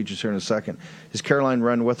nominating speeches here in a second. Is Caroline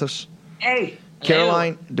Wren with us? Hey.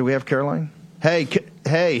 Caroline, do we have Caroline? Hey,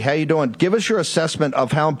 how you doing? Give us your assessment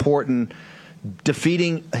of how important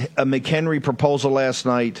defeating a McHenry proposal last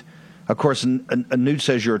night. Of course, Newt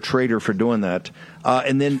says you're a traitor for doing that,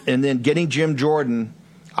 and then getting Jim Jordan,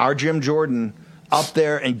 our Jim Jordan, up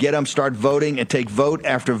there and get him start voting and take vote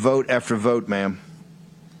after vote after vote, ma'am.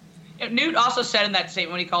 Newt also said in that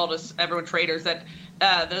statement when he called us everyone traitors that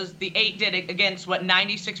the 8 did against what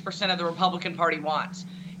 96% of the Republican Party wants.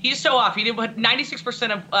 He's so off. He did what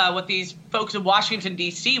 96% of what these folks in Washington,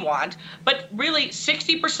 D.C. want. But really,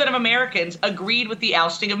 60% of Americans agreed with the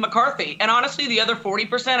ousting of McCarthy. And honestly, the other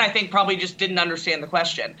 40%, I think, probably just didn't understand the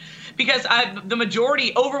question. Because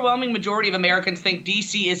the overwhelming majority of Americans think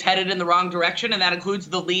D.C. is headed in the wrong direction, and that includes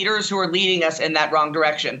the leaders who are leading us in that wrong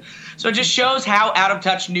direction. So it just shows how out of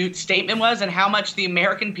touch Newt's statement was and how much the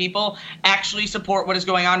American people actually support what is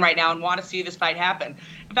going on right now and want to see this fight happen.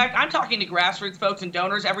 In fact, I'm talking to grassroots folks and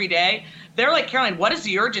donors every day. They're like, Caroline, what is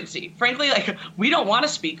the urgency? Frankly, we don't want a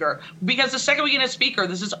speaker because the second we get a speaker,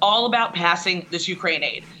 this is all about passing this Ukraine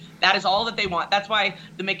aid. That is all that they want. That's why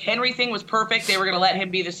the McHenry thing was perfect. They were going to let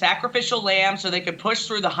him be the sacrificial lamb so they could push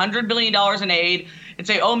through the $100 billion in aid and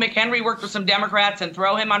say, oh, McHenry worked with some Democrats and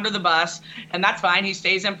throw him under the bus. And that's fine. He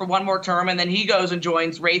stays in for one more term, and then he goes and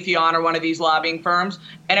joins Raytheon or one of these lobbying firms,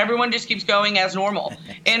 and everyone just keeps going as normal.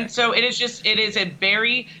 And so it is a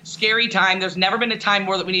very scary time. There's never been a time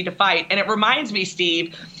more that we need to fight. And it reminds me,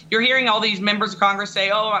 Steve, you're hearing all these members of Congress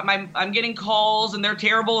say, oh, I'm getting calls and they're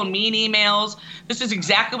terrible and mean emails. This is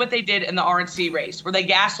exactly what they did in the RNC race, where they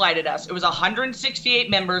gaslighted us. It was 168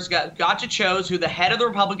 members got to choose who the head of the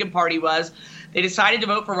Republican Party was. They decided to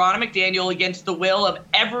vote for Ronna McDaniel against the will of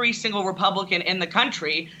every single Republican in the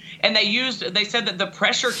country. And they said that the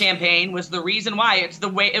pressure campaign was the reason why.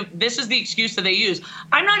 This is the excuse that they use.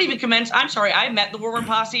 I'm not even convinced. I'm sorry. I met the War Room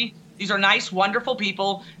Posse. These are nice, wonderful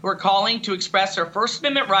people who are calling to express their First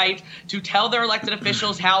Amendment right to tell their elected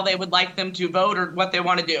officials how they would like them to vote or what they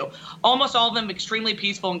want to do. Almost all of them extremely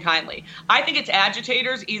peaceful and kindly. I think it's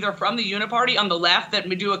agitators either from the Uniparty on the left that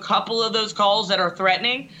do a couple of those calls that are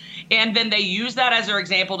threatening, and then they use that as their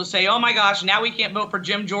example to say, oh my gosh, now we can't vote for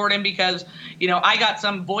Jim Jordan because, I got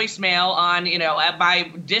some voicemail on, at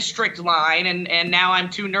my district line and now I'm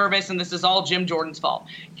too nervous and this is all Jim Jordan's fault.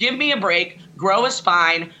 Give me a break, grow a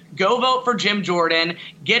spine, go vote for Jim Jordan,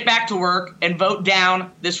 get back to work, and vote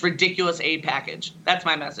down this ridiculous aid package. That's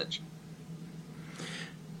my message.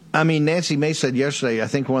 I mean, Nancy Mace said yesterday, I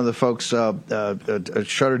think one of the folks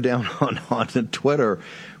shut her down on Twitter,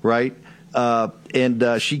 right?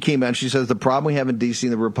 And she came out and she says the problem we have in D.C.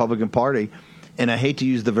 in the Republican Party, and I hate to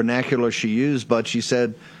use the vernacular she used, but she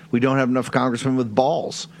said we don't have enough congressmen with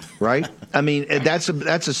balls, right? I mean, that's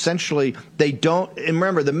essentially they don't. And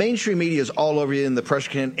remember, the mainstream media is all over you in the pressure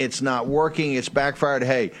can. It's not working. It's backfired.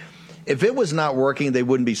 Hey, if it was not working, they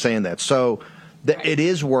wouldn't be saying that. So it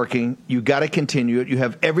is working. You got to continue it. You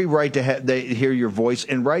have every right to hear your voice.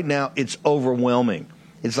 And right now, it's overwhelming.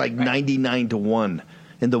 It's like 99-1.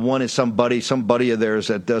 And the one is somebody of theirs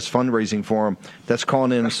that does fundraising for them that's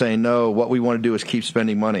calling in and saying, no, what we want to do is keep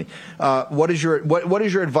spending money. What is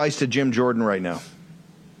your advice to Jim Jordan right now?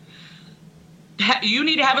 You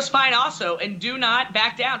need to have a spine also, and do not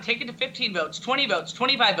back down. Take it to 15 votes, 20 votes,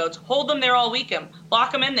 25 votes. Hold them there all weekend.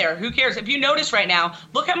 Lock them in there. Who cares? If you notice right now,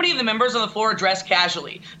 look how many of the members on the floor are dressed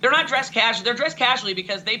casually. They're not dressed casually. They're dressed casually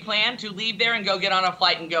because they plan to leave there and go get on a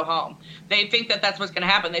flight and go home. They think that that's what's going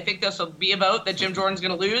to happen. They think this will be a vote that Jim Jordan's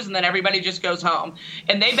going to lose, and then everybody just goes home.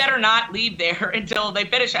 And they better not leave there until they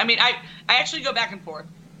finish. I mean, I actually go back and forth.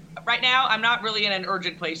 Right now, I'm not really in an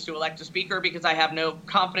urgent place to elect a speaker because I have no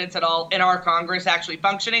confidence at all in our Congress actually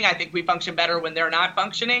functioning. I think we function better when they're not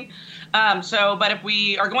functioning. But if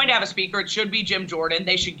we are going to have a speaker, it should be Jim Jordan.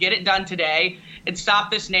 They should get it done today and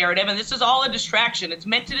stop this narrative. And this is all a distraction. It's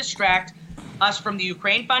meant to distract us from the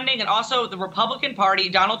Ukraine funding. And also the Republican Party,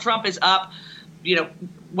 Donald Trump is up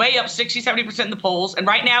way up 60, 70% in the polls. And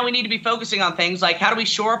right now we need to be focusing on things like how do we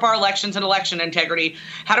shore up our elections and election integrity?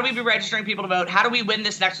 How do we be registering people to vote? How do we win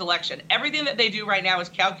this next election? Everything that they do right now is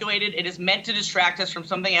calculated. It is meant to distract us from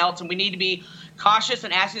something else. And we need to be cautious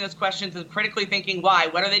and asking those questions and critically thinking why.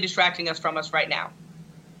 What are they distracting us from us right now?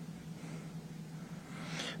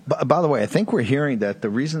 By the way, I think we're hearing that the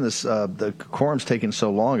reason the quorum's taking so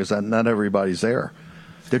long is that not everybody's there.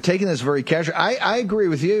 They're taking this very casual. I agree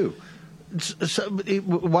with you. So,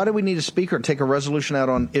 why do we need a speaker to take a resolution out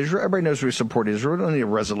on Israel? Everybody knows we support Israel. We don't need a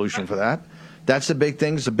resolution for that. That's the big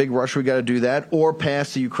thing. It's a big rush. We got to do that or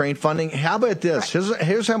pass the Ukraine funding. How about this?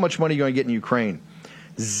 Here's how much money you're going to get in Ukraine.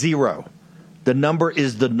 0. The number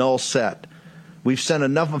is the null set. We've sent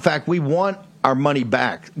enough. In fact, we want our money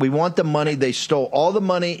back. We want the money they stole. All the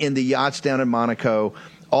money in the yachts down in Monaco.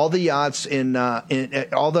 All the yachts in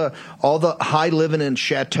all the high living in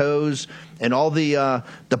chateaus and all the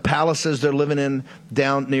palaces they're living in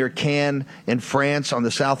down near Cannes in France, on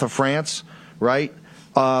the south of France, right?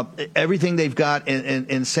 Everything they've got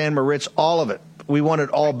in San Moritz, all of it. We want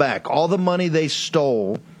it all back. All the money they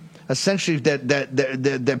stole, essentially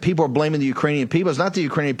that people are blaming the Ukrainian people. It's not the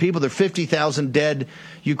Ukrainian people. There are 50,000 dead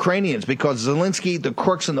Ukrainians because Zelensky, the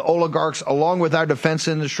crooks and the oligarchs, along with our defense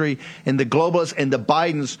industry and the globalists and the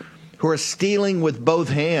Bidens who are stealing with both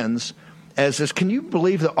hands as this. Can you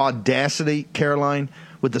believe the audacity, Caroline,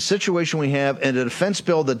 with the situation we have and a defense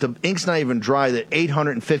bill that the ink's not even dry, that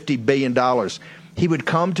 $850 billion. He would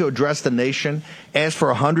come to address the nation, ask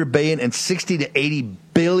for $100 billion, and $60 to $80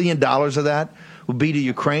 billion of that would be to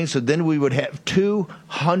Ukraine. So then we would have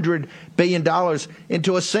 $200 billion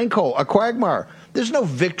into a sinkhole, a quagmire. There's no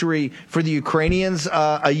victory for the Ukrainians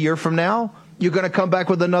a year from now. You're going to come back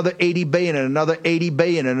with another $80 billion and another $80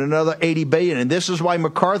 billion and another $80 billion. And this is why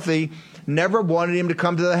McCarthy never wanted him to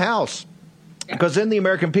come to the House. Because then the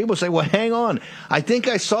American people say, well, hang on. I think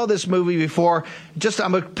I saw this movie before.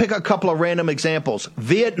 I'm going to pick a couple of random examples.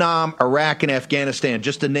 Vietnam, Iraq, and Afghanistan,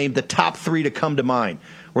 just to name the top 3 to come to mind.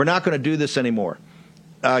 We're not going to do this anymore.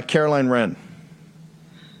 Caroline Wren.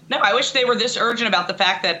 No, I wish they were this urgent about the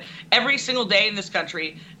fact that every single day in this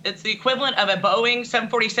country, it's the equivalent of a Boeing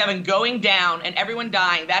 747 going down and everyone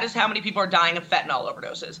dying. That is how many people are dying of fentanyl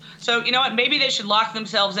overdoses. So, you know what? Maybe they should lock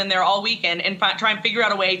themselves in there all weekend and try and figure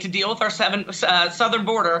out a way to deal with our southern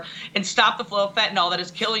border and stop the flow of fentanyl that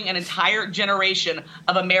is killing an entire generation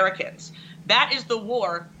of Americans. That is the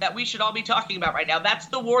war that we should all be talking about right now. That's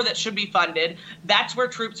the war that should be funded. That's where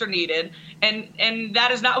troops are needed. And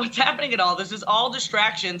that is not what's happening at all. This is all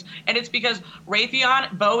distractions. And it's because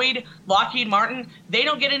Raytheon, Boeing, Lockheed Martin, they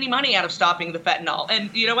don't get any money out of stopping the fentanyl.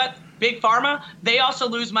 And you know what? Big Pharma, they also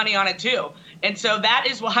lose money on it too. And so that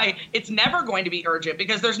is why it's never going to be urgent,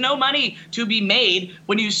 because there's no money to be made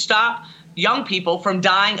when you stop young people from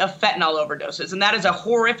dying of fentanyl overdoses. And that is a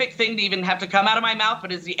horrific thing to even have to come out of my mouth, but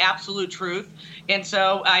is the absolute truth. And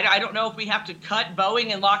so I don't know if we have to cut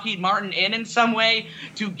Boeing and Lockheed Martin in some way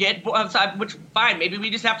to get, which fine, maybe we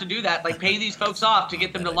just have to do that, like pay these folks off to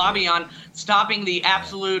get them to lobby on stopping the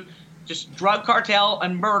absolute just drug cartel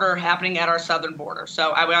and murder happening at our southern border.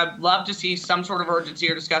 So I'd love to see some sort of urgency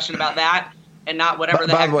or discussion about that, and not whatever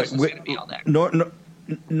the heck this is going to be all day.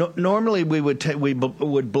 Normally, we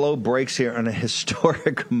would blow brakes here on a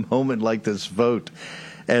historic moment like this vote,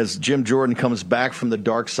 as Jim Jordan comes back from the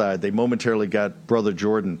dark side. They momentarily got Brother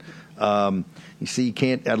Jordan. You see, you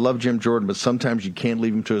can't. I love Jim Jordan, but sometimes you can't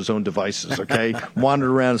leave him to his own devices. Okay, wandered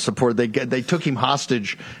around and support. They took him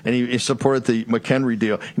hostage, and he supported the McHenry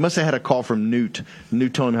deal. He must have had a call from Newt.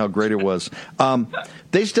 Newt told him how great it was.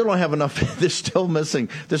 They still don't have enough. They're still missing.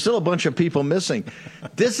 There's still a bunch of people missing.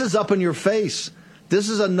 This is up in your face. This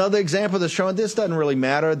is another example that's showing this doesn't really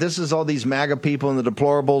matter. This is all these MAGA people and the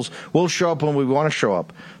deplorables. We'll show up when we want to show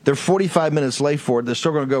up. They're 45 minutes late for it. They're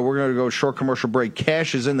still going to go. We're going to go short commercial break.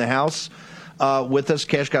 Cash is in the house with us.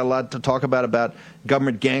 Cash got a lot to talk about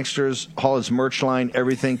government gangsters, haul his merch line,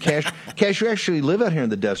 everything. Cash, you actually live out here in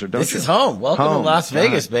the desert, don't you? This is home. Welcome to Las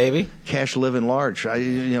Vegas, baby. Cash living large.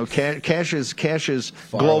 Cash is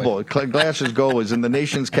global. Cash is global. He's in the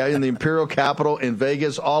nation's in the imperial capital in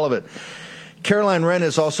Vegas, all of it. Caroline Wren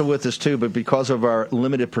is also with us, too, but because of our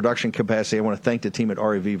limited production capacity, I want to thank the team at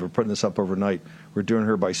REV for putting this up overnight. We're doing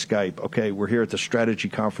her by Skype. Okay, we're here at the Strategy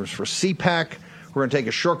Conference for CPAC. We're going to take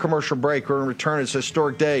a short commercial break. We're going to return. It's a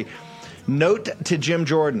historic day. Note to Jim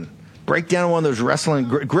Jordan, break down one of those wrestling.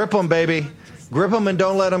 Grip them, baby. Grip them and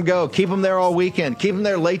don't let them go. Keep them there all weekend. Keep them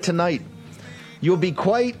there late tonight. You'll be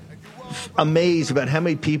quite amazed about how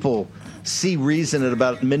many people see reason at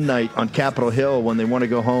about midnight on Capitol Hill when they want to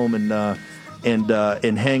go home and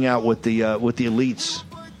hang out with the elites.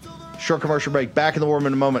 Short commercial break. Back in the War in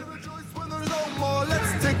a moment.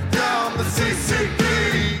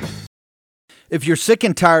 CCP. If you're sick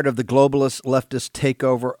and tired of the globalist leftist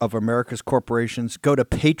takeover of America's corporations, go to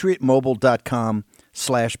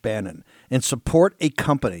patriotmobile.com/Bannon and support a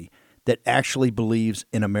company that actually believes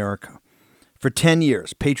in America. For 10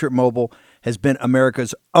 years, Patriot Mobile has been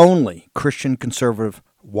America's only Christian conservative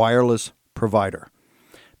wireless provider.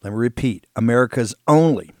 Let me repeat, America's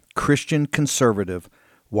only Christian conservative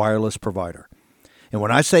wireless provider. And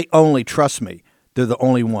when I say only, trust me, they're the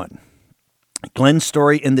only one. Glenn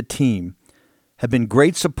Story and the team have been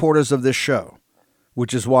great supporters of this show,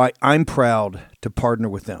 which is why I'm proud to partner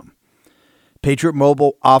with them. Patriot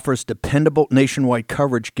Mobile offers dependable nationwide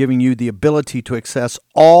coverage, giving you the ability to access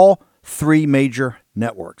all 3 major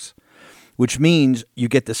networks, which means you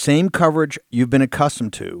get the same coverage you've been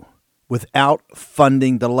accustomed to without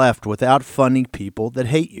funding the left, without funding people that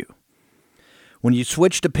hate you. When you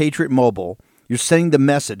switch to Patriot Mobile, you're sending the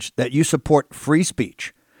message that you support free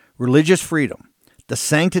speech, religious freedom, the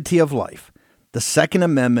sanctity of life, the Second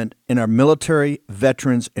Amendment, and our military,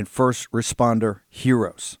 veterans, and first responder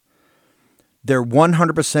heroes. Their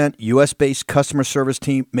 100% U.S.-based customer service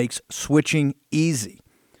team makes switching easy.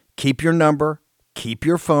 Keep your number, keep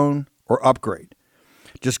your phone, or upgrade.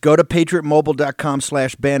 Just go to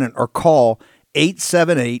patriotmobile.com/Bannon or call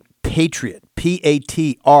 878-PATRIOT,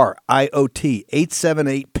 P-A-T-R-I-O-T,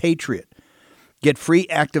 878-PATRIOT. Get free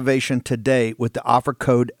activation today with the offer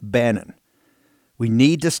code Bannon. We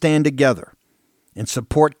need to stand together and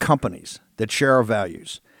support companies that share our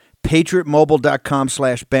values.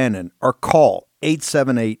 patriotmobile.com/Bannon or call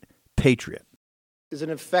 878-PATRIOT. Is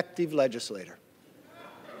an effective legislator.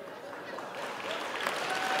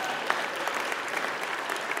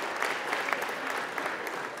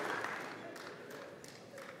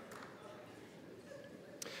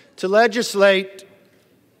 To legislate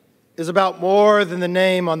is about more than the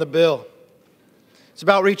name on the bill. It's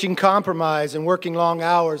about reaching compromise and working long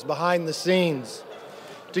hours behind the scenes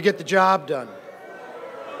to get the job done.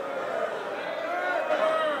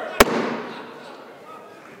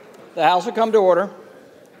 The House will come to order.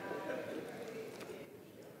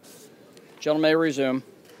 Gentlemen may resume.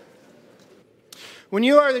 When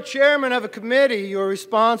you are the chairman of a committee, you are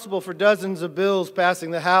responsible for dozens of bills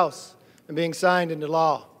passing the House and being signed into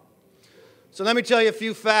law. So let me tell you a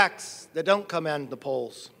few facts that don't come in the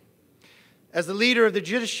polls. As the leader of the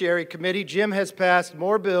Judiciary Committee, Jim has passed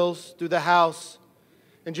more bills through the House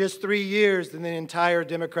in just 3 years than the entire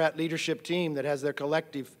Democrat leadership team that has their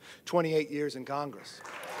collective 28 years in Congress.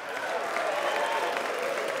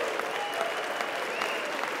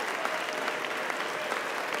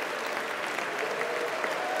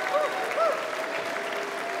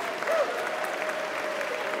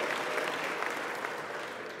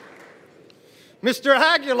 Mr.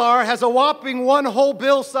 Aguilar has a whopping 1 whole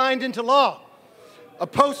bill signed into law, a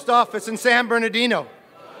post office in San Bernardino.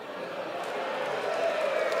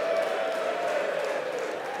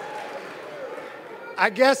 I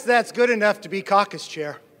guess that's good enough to be caucus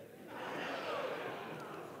chair.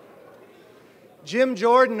 Jim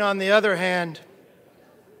Jordan, on the other hand,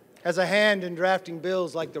 has a hand in drafting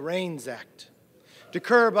bills like the REINS Act to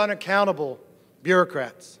curb unaccountable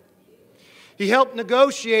bureaucrats. He helped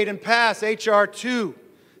negotiate and pass H.R. 2,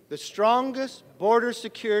 the strongest border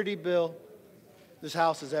security bill this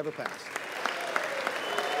House has ever passed.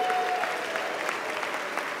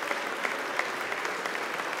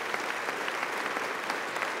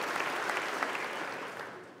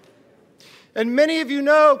 And many of you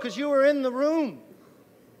know, because you were in the room,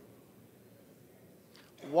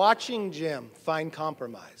 watching Jim find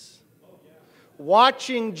compromise,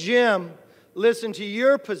 watching Jim listen to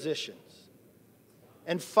your positions,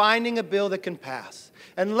 and finding a bill that can pass.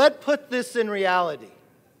 And let's put this in reality.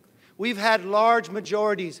 We've had large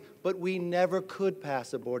majorities, but we never could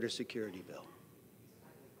pass a border security bill.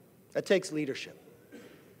 That takes leadership.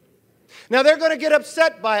 Now, they're going to get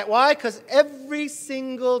upset by it. Why? Because every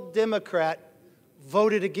single Democrat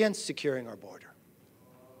voted against securing our border.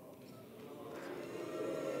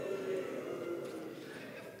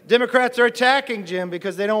 Democrats are attacking Jim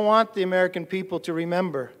because they don't want the American people to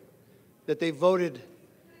remember that they voted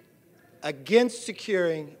against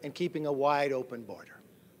securing and keeping a wide open border.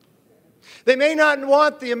 They may not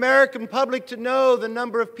want the American public to know the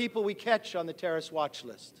number of people we catch on the terrorist watch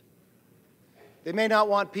list. They may not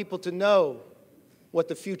want people to know what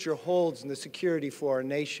the future holds in the security for our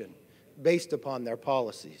nation based upon their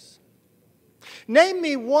policies. Name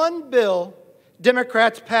me one bill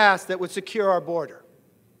Democrats passed that would secure our border.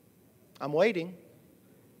 I'm waiting.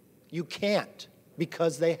 You can't,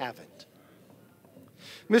 because they haven't.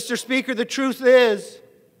 Mr. Speaker, the truth is,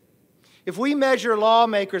 if we measure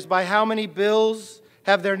lawmakers by how many bills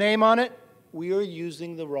have their name on it, we are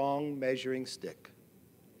using the wrong measuring stick.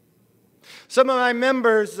 Some of my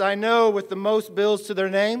members I know with the most bills to their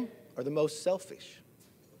name are the most selfish.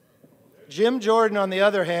 Jim Jordan, on the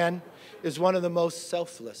other hand, is one of the most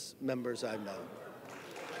selfless members I've known.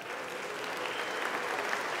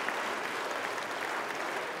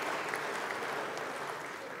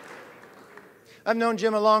 I've known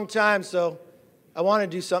Jim a long time, so I want to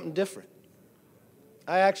do something different.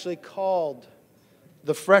 I actually called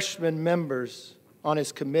the freshman members on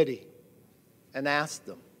his committee and asked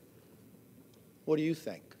them, what do you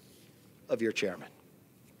think of your chairman?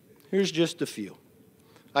 Here's just a few.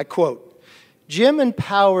 I quote, Jim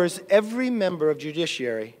empowers every member of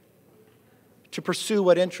judiciary to pursue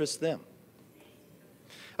what interests them.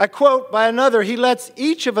 I quote by another, he lets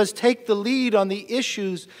each of us take the lead on the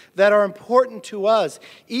issues that are important to us,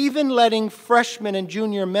 even letting freshmen and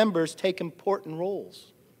junior members take important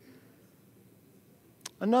roles.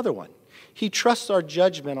 Another one, he trusts our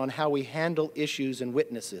judgment on how we handle issues and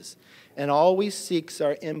witnesses, and always seeks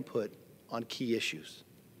our input on key issues.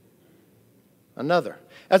 Another,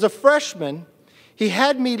 as a freshman, he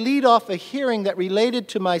had me lead off a hearing that related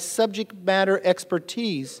to my subject matter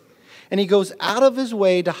expertise, and he goes out of his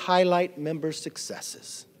way to highlight members'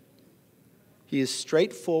 successes. He is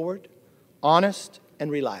straightforward, honest,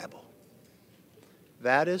 and reliable.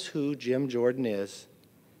 That is who Jim Jordan is,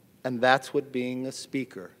 and that's what being a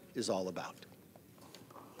speaker is all about.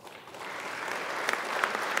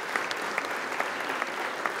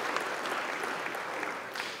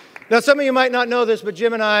 Now, some of you might not know this, but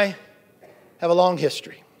Jim and I have a long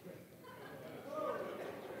history.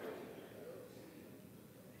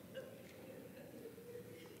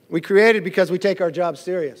 We created because we take our job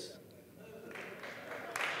serious.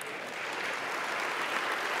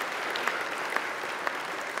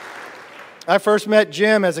 I first met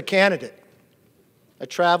Jim as a candidate. I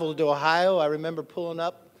traveled to Ohio. I remember pulling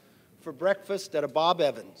up for breakfast at a Bob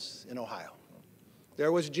Evans in Ohio.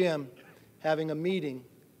 There was Jim having a meeting,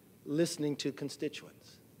 listening to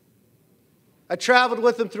constituents. I traveled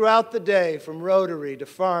with him throughout the day, from Rotary to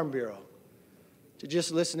Farm Bureau, to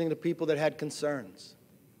just listening to people that had concerns.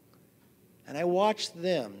 And I watched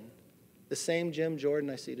them, the same Jim Jordan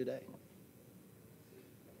I see today.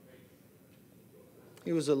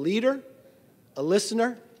 He was a leader, a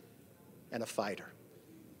listener, and a fighter.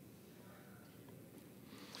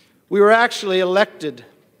 We were actually elected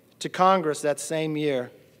to Congress that same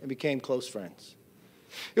year and became close friends.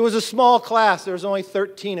 It was a small class. There was only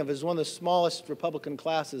 13 of us. It was one of the smallest Republican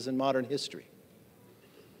classes in modern history.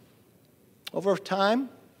 Over time,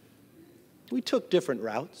 we took different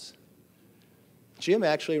routes. Jim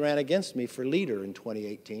actually ran against me for leader in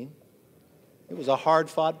 2018. It was a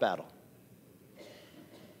hard-fought battle.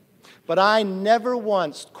 But I never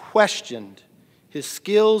once questioned his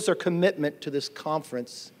skills or commitment to this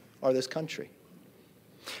conference or this country.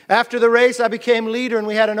 After the race, I became leader, and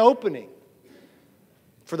we had an opening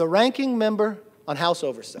for the ranking member on House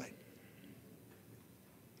Oversight.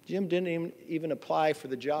 Jim didn't even apply for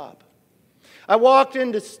the job. I walked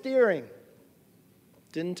into steering.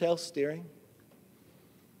 Didn't tell steering.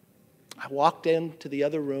 I walked into the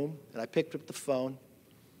other room, and I picked up the phone,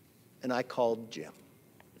 and I called Jim.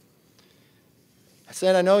 I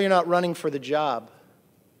said, I know you're not running for the job,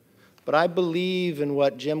 but I believe in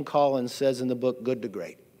what Jim Collins says in the book, Good to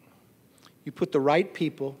Great. You put the right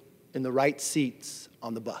people in the right seats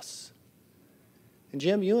on the bus. And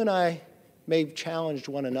Jim, you and I may have challenged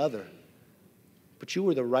one another, but you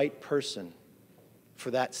were the right person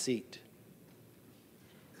for that seat.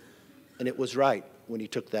 And it was right when he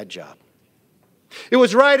took that job. It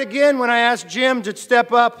was right again when I asked Jim to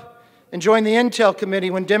step up and join the Intel Committee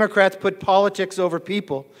when Democrats put politics over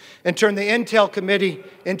people and turned the Intel Committee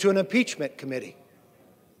into an impeachment committee.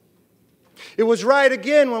 It was right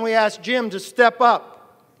again when we asked Jim to step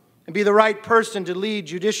up and be the right person to lead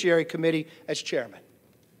Judiciary Committee as chairman.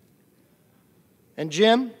 And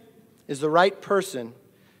Jim is the right person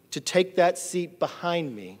to take that seat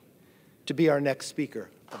behind me to be our next Speaker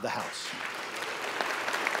of the House.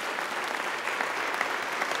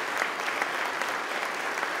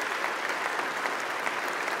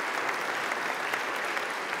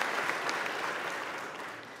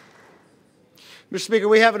 Mr. Speaker,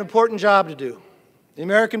 we have an important job to do. The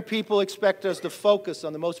American people expect us to focus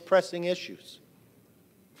on the most pressing issues.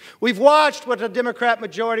 We've watched what the Democrat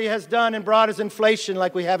majority has done and brought us inflation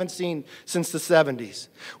like we haven't seen since the 70s.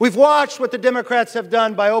 We've watched what the Democrats have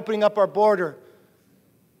done by opening up our border,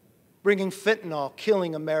 bringing fentanyl,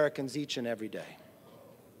 killing Americans each and every day.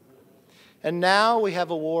 And now we have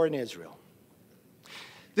a war in Israel.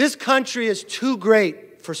 This country is too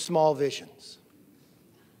great for small visions.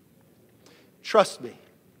 Trust me,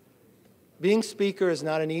 being Speaker is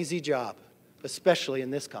not an easy job, especially in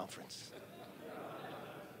this conference.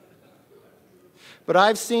 But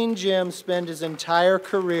I've seen Jim spend his entire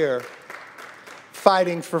career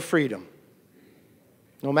fighting for freedom,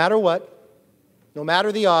 no matter what, no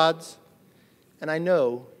matter the odds, and I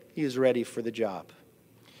know he is ready for the job.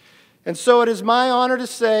 And so it is my honor to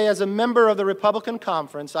say, as a member of the Republican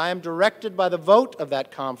Conference, I am directed by the vote of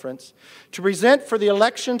that conference to present for the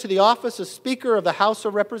election to the office of Speaker of the House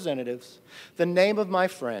of Representatives the name of my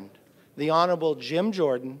friend, the Honorable Jim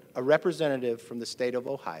Jordan, a representative from the state of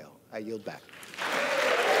Ohio. I yield back.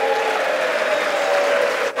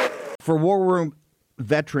 For War Room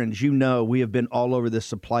veterans, you know we have been all over this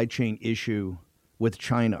supply chain issue with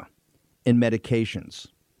China in medications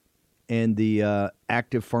and the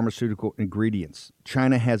active pharmaceutical ingredients.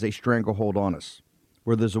 China has a stranglehold on us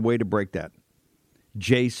where there's a way to break that.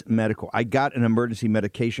 Jace Medical. I got an emergency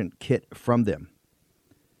medication kit from them.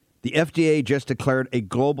 The FDA just declared a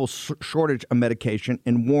global shortage of medication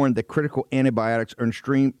and warned that critical antibiotics are in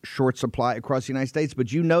extreme short supply across the United States.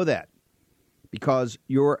 But you know that because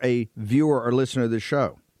you're a viewer or listener of this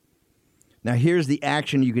show. Now, here's the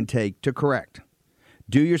action you can take to correct.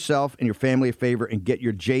 Do yourself and your family a favor and get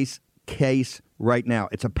your Jace case right now.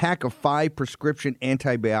 It's a pack of 5 prescription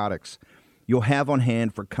antibiotics you'll have on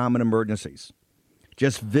hand for common emergencies.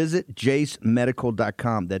 Just visit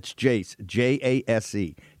jacemedical.com. That's Jace,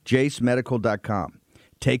 J-A-S-E, jacemedical.com.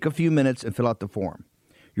 Take a few minutes and fill out the form.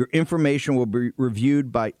 Your information will be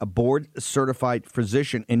reviewed by a board-certified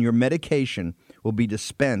physician, and your medication will be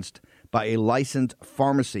dispensed by a licensed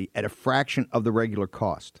pharmacy at a fraction of the regular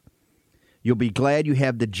cost. You'll be glad you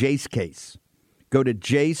have the Jace case. Go to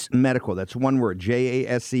Jace Medical, that's one word,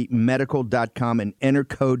 J-A-S-E, medical.com, and enter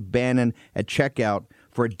code Bannon at checkout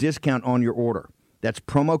for a discount on your order. That's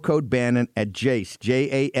promo code Bannon at Jace,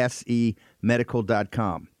 J-A-S-E,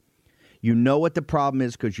 medical.com. You know what the problem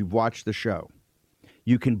is because you've watched the show.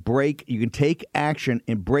 You can take action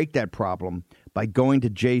and break that problem by going to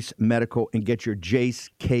Jace Medical and get your Jace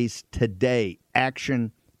case today.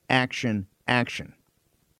 Action, action, action.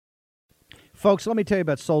 Folks, let me tell you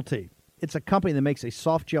about Solti. It's a company that makes a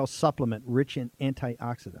soft gel supplement rich in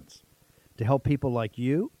antioxidants to help people like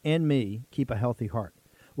you and me keep a healthy heart.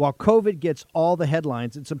 While COVID gets all the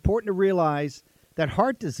headlines, it's important to realize that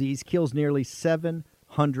heart disease kills nearly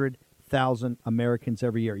 700,000 Americans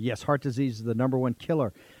every year. Yes, heart disease is the number one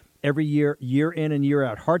killer every year, year in and year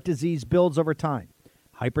out. Heart disease builds over time.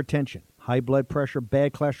 Hypertension, high blood pressure,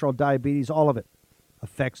 bad cholesterol, diabetes, all of it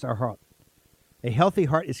affects our heart. A healthy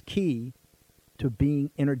heart is key to being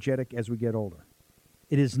energetic as we get older.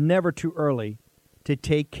 It is never too early to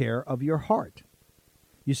take care of your heart.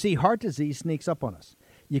 You see, heart disease sneaks up on us.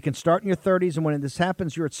 You can start in your 30s, and when this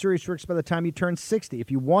happens, you're at serious risk by the time you turn 60. If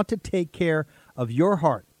you want to take care of your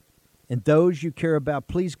heart and those you care about,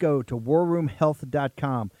 please go to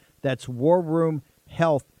warroomhealth.com. That's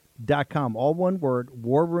warroomhealth.com. All one word,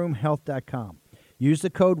 warroomhealth.com. Use the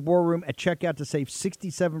code WARROOM at checkout to save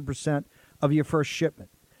 67% of your first shipment.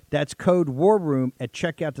 That's code WARROOM at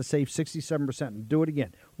checkout to save 67%. And do it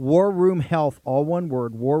again. War Room Health, all one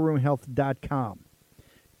word, warroomhealth.com.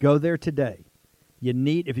 Go there today.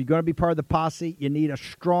 If you're going to be part of the posse, you need a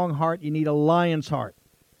strong heart. You need a lion's heart.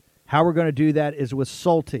 How we're going to do that is with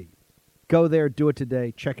Solti. Go there, do it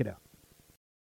today. Check it out.